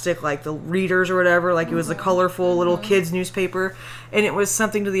Scholastic, like the readers or whatever, like it was a colorful little kids newspaper, and it was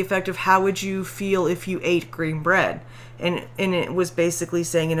something to the effect of, how would you feel if you ate green bread? And it was basically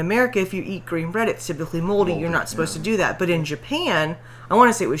saying, in America, if you eat green bread, it's typically moldy. You're not supposed to do that. But in Japan, I want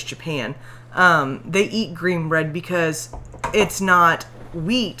to say it was Japan, they eat green bread because it's not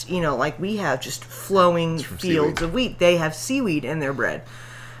wheat, like we have just flowing fields seaweed. of wheat. They have seaweed in their bread.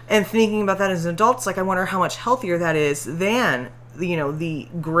 And thinking about that as an adult, it's like, I wonder how much healthier that is than the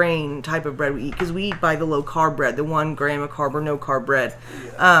grain type of bread we eat, because we eat by the low carb bread, the 1 gram of carb or no carb bread,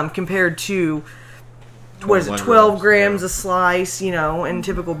 compared to 12 grams, grams yeah. a slice, in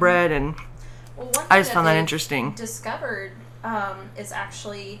typical bread. And Well, one I thing just found that they've interesting. Discovered is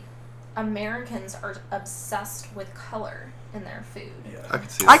actually Americans are obsessed with color in their food. I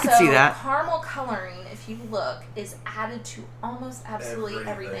could see I that. could see that. Caramel coloring, if you look, is added to almost absolutely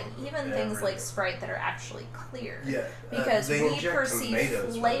everything. Everything. Even things like Everything. Sprite that are actually clear. Yeah. Because they we inject perceive tomatoes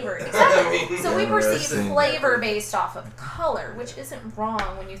with flavor. it. Exactly. I mean, So we perceive Interesting. flavor based off of color, which isn't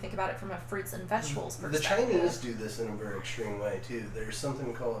wrong when you think about it from a fruits and vegetables The perspective. Chinese do this in a very extreme way too. There's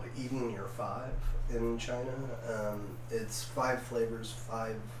something called eating your 5 in China. It's 5 flavors,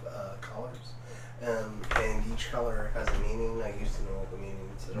 5 colors, and each color has a meaning. I used to know all the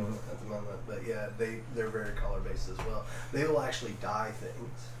meanings at the moment, but yeah, they're very color based as well. They will actually dye things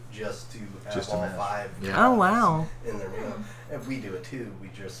just to have Just to all match. 5 Yeah. Oh, wow. in their meal. And we do it too. We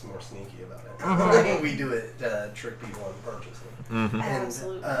just more sneaky about it. Right. We do it to trick people into purchasing. Mhm. And,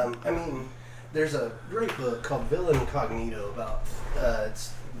 Absolutely. I mean, there's a great book called Villain Incognito about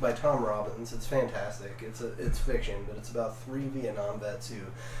it's by Tom Robbins. It's fantastic. It's fiction, but it's about 3 Vietnam vets who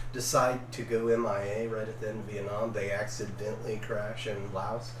decide to go MIA right at the end of Vietnam. They accidentally crash in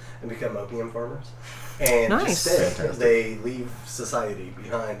Laos and become opium farmers. And Nice. just Fantastic. they leave society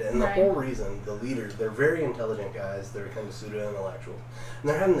behind. And the Right. whole reason, the leaders, they're very intelligent guys. They're kind of pseudo-intellectual. And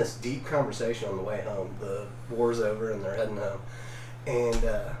they're having this deep conversation on the way home. The war's over and they're heading home. And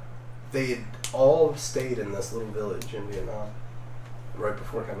they had all stayed in this little village in Vietnam right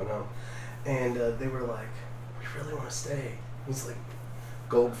before coming home. And they were like, we really want to stay. He's like,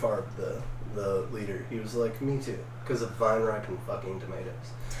 Goldfarb, the leader, he was like, me too, because of vine-ripened fucking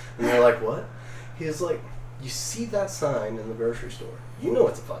tomatoes. And they're like, what? He was like, you see that sign in the grocery store. You know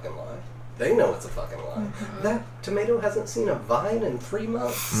it's a fucking lie. They know it's a fucking lie. That tomato hasn't seen a vine in 3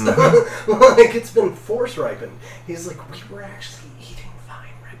 months. Like, it's been force ripened. He's like, we were actually eating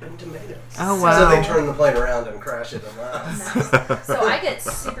vine-ripened tomatoes. Oh, So wow. they turn the plane around and crash it in Laos. Nice. So I get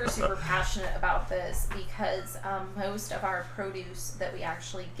super, super passionate about this because most of our produce that we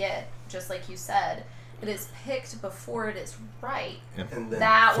actually get, just like you said, it is picked before it is ripe. And then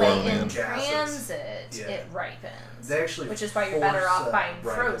That way, flown in in. transit, Yeah. it ripens. They actually Which is why you're better force, off buying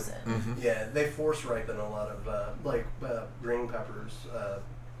ripen. frozen. Mm-hmm. Yeah, they force ripen a lot of green peppers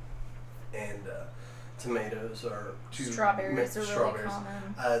and tomatoes are two Strawberries are really strawberries.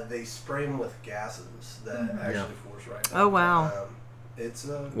 common. They spray them with gases that actually force ripen. Oh, wow. It's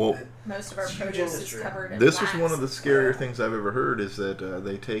Well, Most of our It's huge produce is industry. covered in This wax. is one of the scarier things I've ever heard. Is that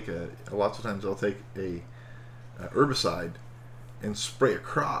they take lots of times they'll take a herbicide and spray a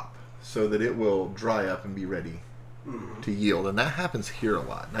crop so that it will dry up and be ready Mhm. to yield, and that happens here a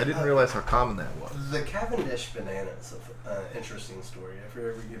lot. And I didn't realize how common that was. The Cavendish banana is an interesting story. If you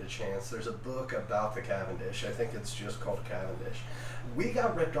ever get a chance, there's a book about the Cavendish. I think it's just called Cavendish. We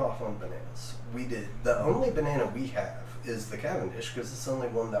got ripped off on bananas. We did. The only banana we have is the Cavendish because it's the only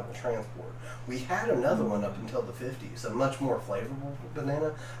one that will transport. We had another one up until the 50s, a much more flavorful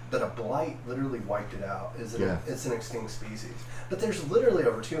banana, but a blight literally wiped it out. It's an extinct species. But there's literally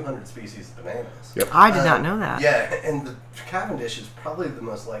over 200 species of bananas. Yep. I did not know that. Yeah, and the Cavendish is probably the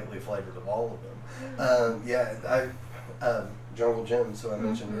most lightly flavored of all of them. Jungle Gems, who I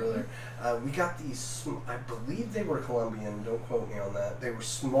mentioned earlier, we got these, I believe they were Colombian, don't quote me on that. They were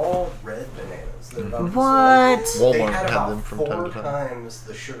small red bananas. They're about this What? large. Walmart They had had about them from 4 time to time. times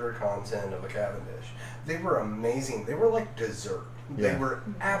the sugar content of a Cavendish. They were amazing. They were like dessert. They Yeah. were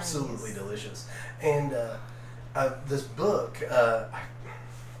absolutely delicious. And this book,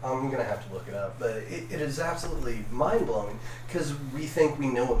 I'm going to have to look it up, but it is absolutely mind-blowing because we think we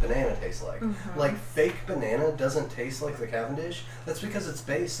know what banana tastes like. Like, fake banana doesn't taste like the Cavendish. That's because it's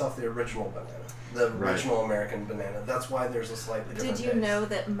based off the original banana, the Right. original American banana. That's why there's a slightly different Did you taste. know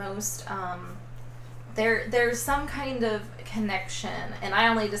that most there's some kind of connection, and I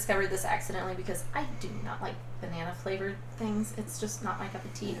only discovered this accidentally because I do not like banana flavored things. It's just not my cup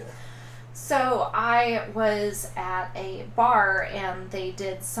of tea. Yeah. So I was at a bar and they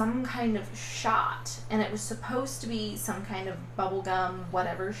did some kind of shot, and it was supposed to be some kind of bubblegum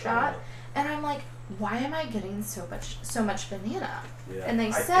whatever shot, and I'm like, why am I getting so much banana? Yeah. And they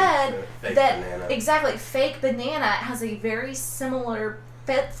I think said the fake that banana. exactly fake banana has a very similar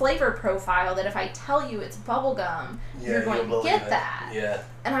flavor profile that if I tell you it's bubblegum, Yeah, you're going you'll to get believe it. that. Yeah,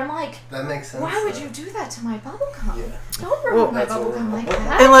 And I'm like, that makes sense. why would though. you do that to my bubblegum? Yeah. Don't ruin my That's what bubblegum we're- like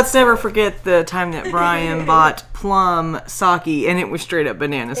that. And let's never forget the time that Brian bought plum sake, and it was straight up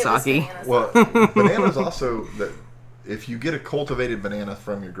banana It was sake. banana Well, sake. bananas also that if you get a cultivated banana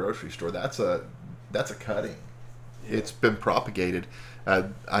from your grocery store, that's a cutting. Yeah. It's been propagated.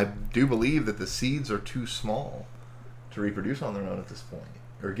 I do believe that the seeds are too small to reproduce on their own at this point.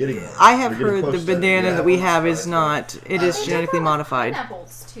 Or getting there. I have They're getting heard the close to- banana yeah, that we it's have fine. is not. It is They did genetically that with modified.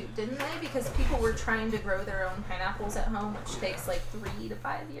 Pineapples too, didn't they? Because people were trying to grow their own pineapples at home, which takes like 3 to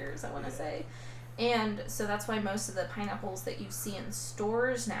 5 years, I want to say. And so that's why most of the pineapples that you see in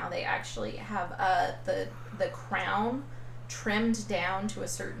stores now, they actually have the crown trimmed down to a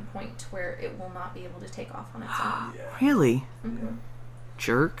certain point to where it will not be able to take off on its own. Yeah. Really? Mhm.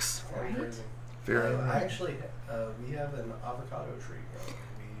 Jerks. Kind of Right. crazy. Very I actually, we have an avocado tree growing.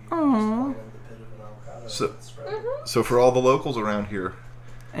 We Aw. just planted the pit of an avocado. So- and spread it. So for all the locals around here,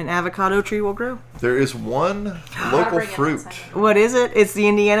 An avocado tree will grow. there is one Gotta local bring it fruit. outside. What is it? It's the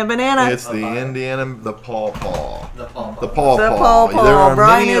Indiana banana. It's the Indiana, the pawpaw. The pawpaw. The pawpaw. The pawpaw. There are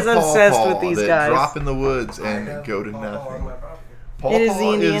Brian many is a obsessed pawpaw with these that guys. drop in the woods I and have go to pawpaw on nothing. my property. Pawpaw It is the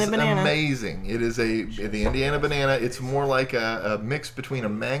Indiana is banana. amazing. It is the Indiana banana. It's more like a mix between a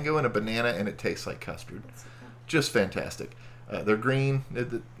mango and a banana, and it tastes like custard. Just fantastic. They're green.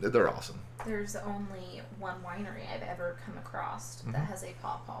 They're awesome. There's only one winery I've ever come across Mm-hmm. that has a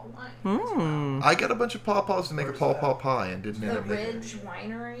pawpaw wine. as well. Mm. I got a bunch of pawpaws to make a Where's pawpaw that? pie and didn't end The up making Ridge it.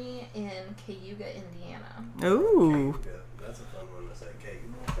 Winery in Cayuga, Indiana. Ooh. Yeah, that's a fun one to say.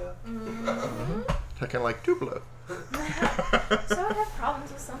 Cayuga. Mm-hmm. Kind of like Tupelo. So I have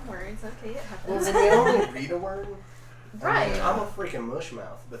problems with some words. Okay, it Well, happens. when we only read a word, Right. I'm a freaking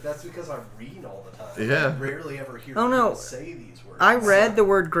mushmouth, but that's because I read all the time. Yeah. I rarely ever hear Oh, people no. say these words. I read the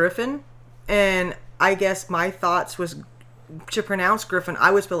word griffin, and I guess my thoughts was to pronounce griffin,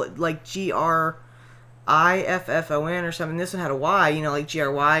 I would spell it like Griffon or something. This one had a Y, like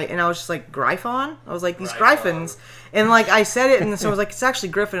GRY, and I was just like Gryphon. I was like these Gryphon. Gryphons, and like I said it, and so I was like it's actually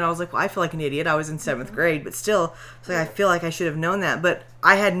Griffin. And I was like, well, I feel like an idiot. I was in 7th grade, but still, it's like I feel like I should have known that, but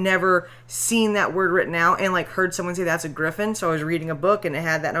I had never seen that word written out and like heard someone say that's a griffin. So I was reading a book and it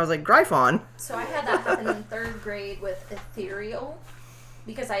had that, and I was like Gryphon. So I had that happen in 3rd grade with ethereal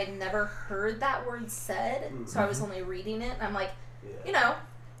because I had never heard that word said. So I was only reading it, and I'm like, Yeah.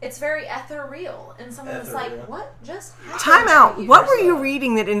 it's very ethereal. And someone was like, Ethereal. what just happened Time out. to you? What were you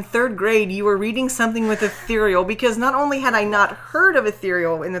reading that in 3rd grade you were reading something with ethereal? Because not only had I not heard of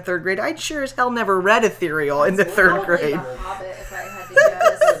ethereal in the 3rd grade, I'd sure as hell never read ethereal in the 3rd Probably grade. The Hobbit, if I had to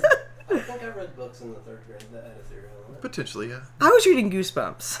guess. I think I read books in the 3rd grade that had ethereal in it. Potentially, yeah. I was reading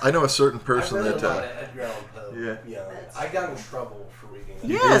Goosebumps. I know a certain I person read that. a lot of Edgar Allan Poe. Yeah. That's I got in trouble for reading that.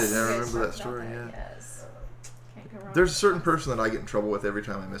 You Yes. did, I You guys remember that talked story, about yeah. Yes. Can't go wrong There's a with certain that. person that I get in trouble with every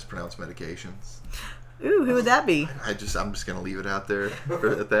time I mispronounce medications. Ooh, who would that be? I'm just gonna leave it out there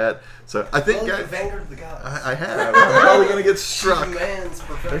at that. So I think, Well, you guys, vanguard the gods. I have. I'm probably gonna get struck. Man's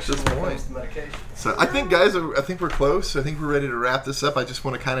perfection this when it point. comes to medication. So I think, guys, I think we're close. I think we're ready to wrap this up. I just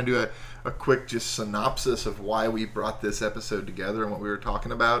want to kind of do a quick just synopsis of why we brought this episode together and what we were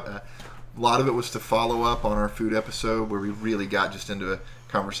talking about. A lot of it was to follow up on our food episode where we really got just into a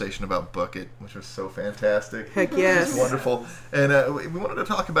conversation about Bucket, which was so fantastic. Heck It's yes. wonderful. And we wanted to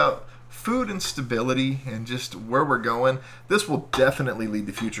talk about food instability and just where we're going. This will definitely lead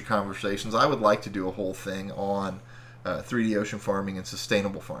to future conversations. I would like to do a whole thing on 3D ocean farming and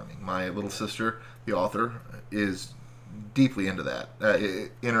sustainable farming. My little sister, the author, is deeply into that.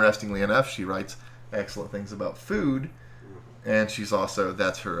 Interestingly enough, she writes excellent things about food, and she's also,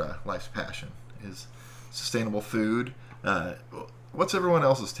 that's her life's passion, is sustainable food. What's everyone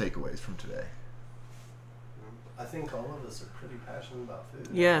else's takeaways from today? I think all of us are pretty passionate about food.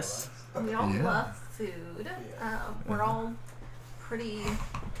 Yes. We all Yeah. love food. Yeah. We're all pretty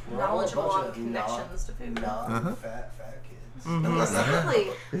We're all a knowledgeable bunch on of connections to food. non-fat kids.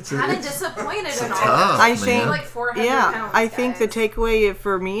 Exactly. It's Kind of it's disappointed it's in all tough, of I us. think- We're like 400 Yeah, pounds, I think the guys. takeaway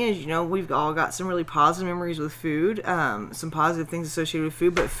for me is, we've all got some really positive memories with food, some positive things associated with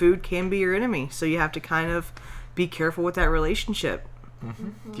food, but food can be your enemy. So you have to kind of be careful with that relationship.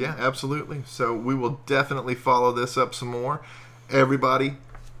 Yeah, absolutely. So we will definitely follow this up some more. Everybody,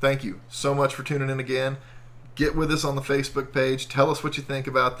 thank you so much for tuning in again. Get with us on the Facebook page. Tell us what you think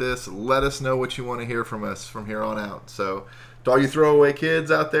about this. Let us know what you want to hear from us from here on out. So to all you throwaway kids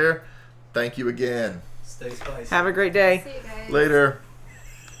out there, thank you again. Stay spicy. Have a great day. See you guys. Later.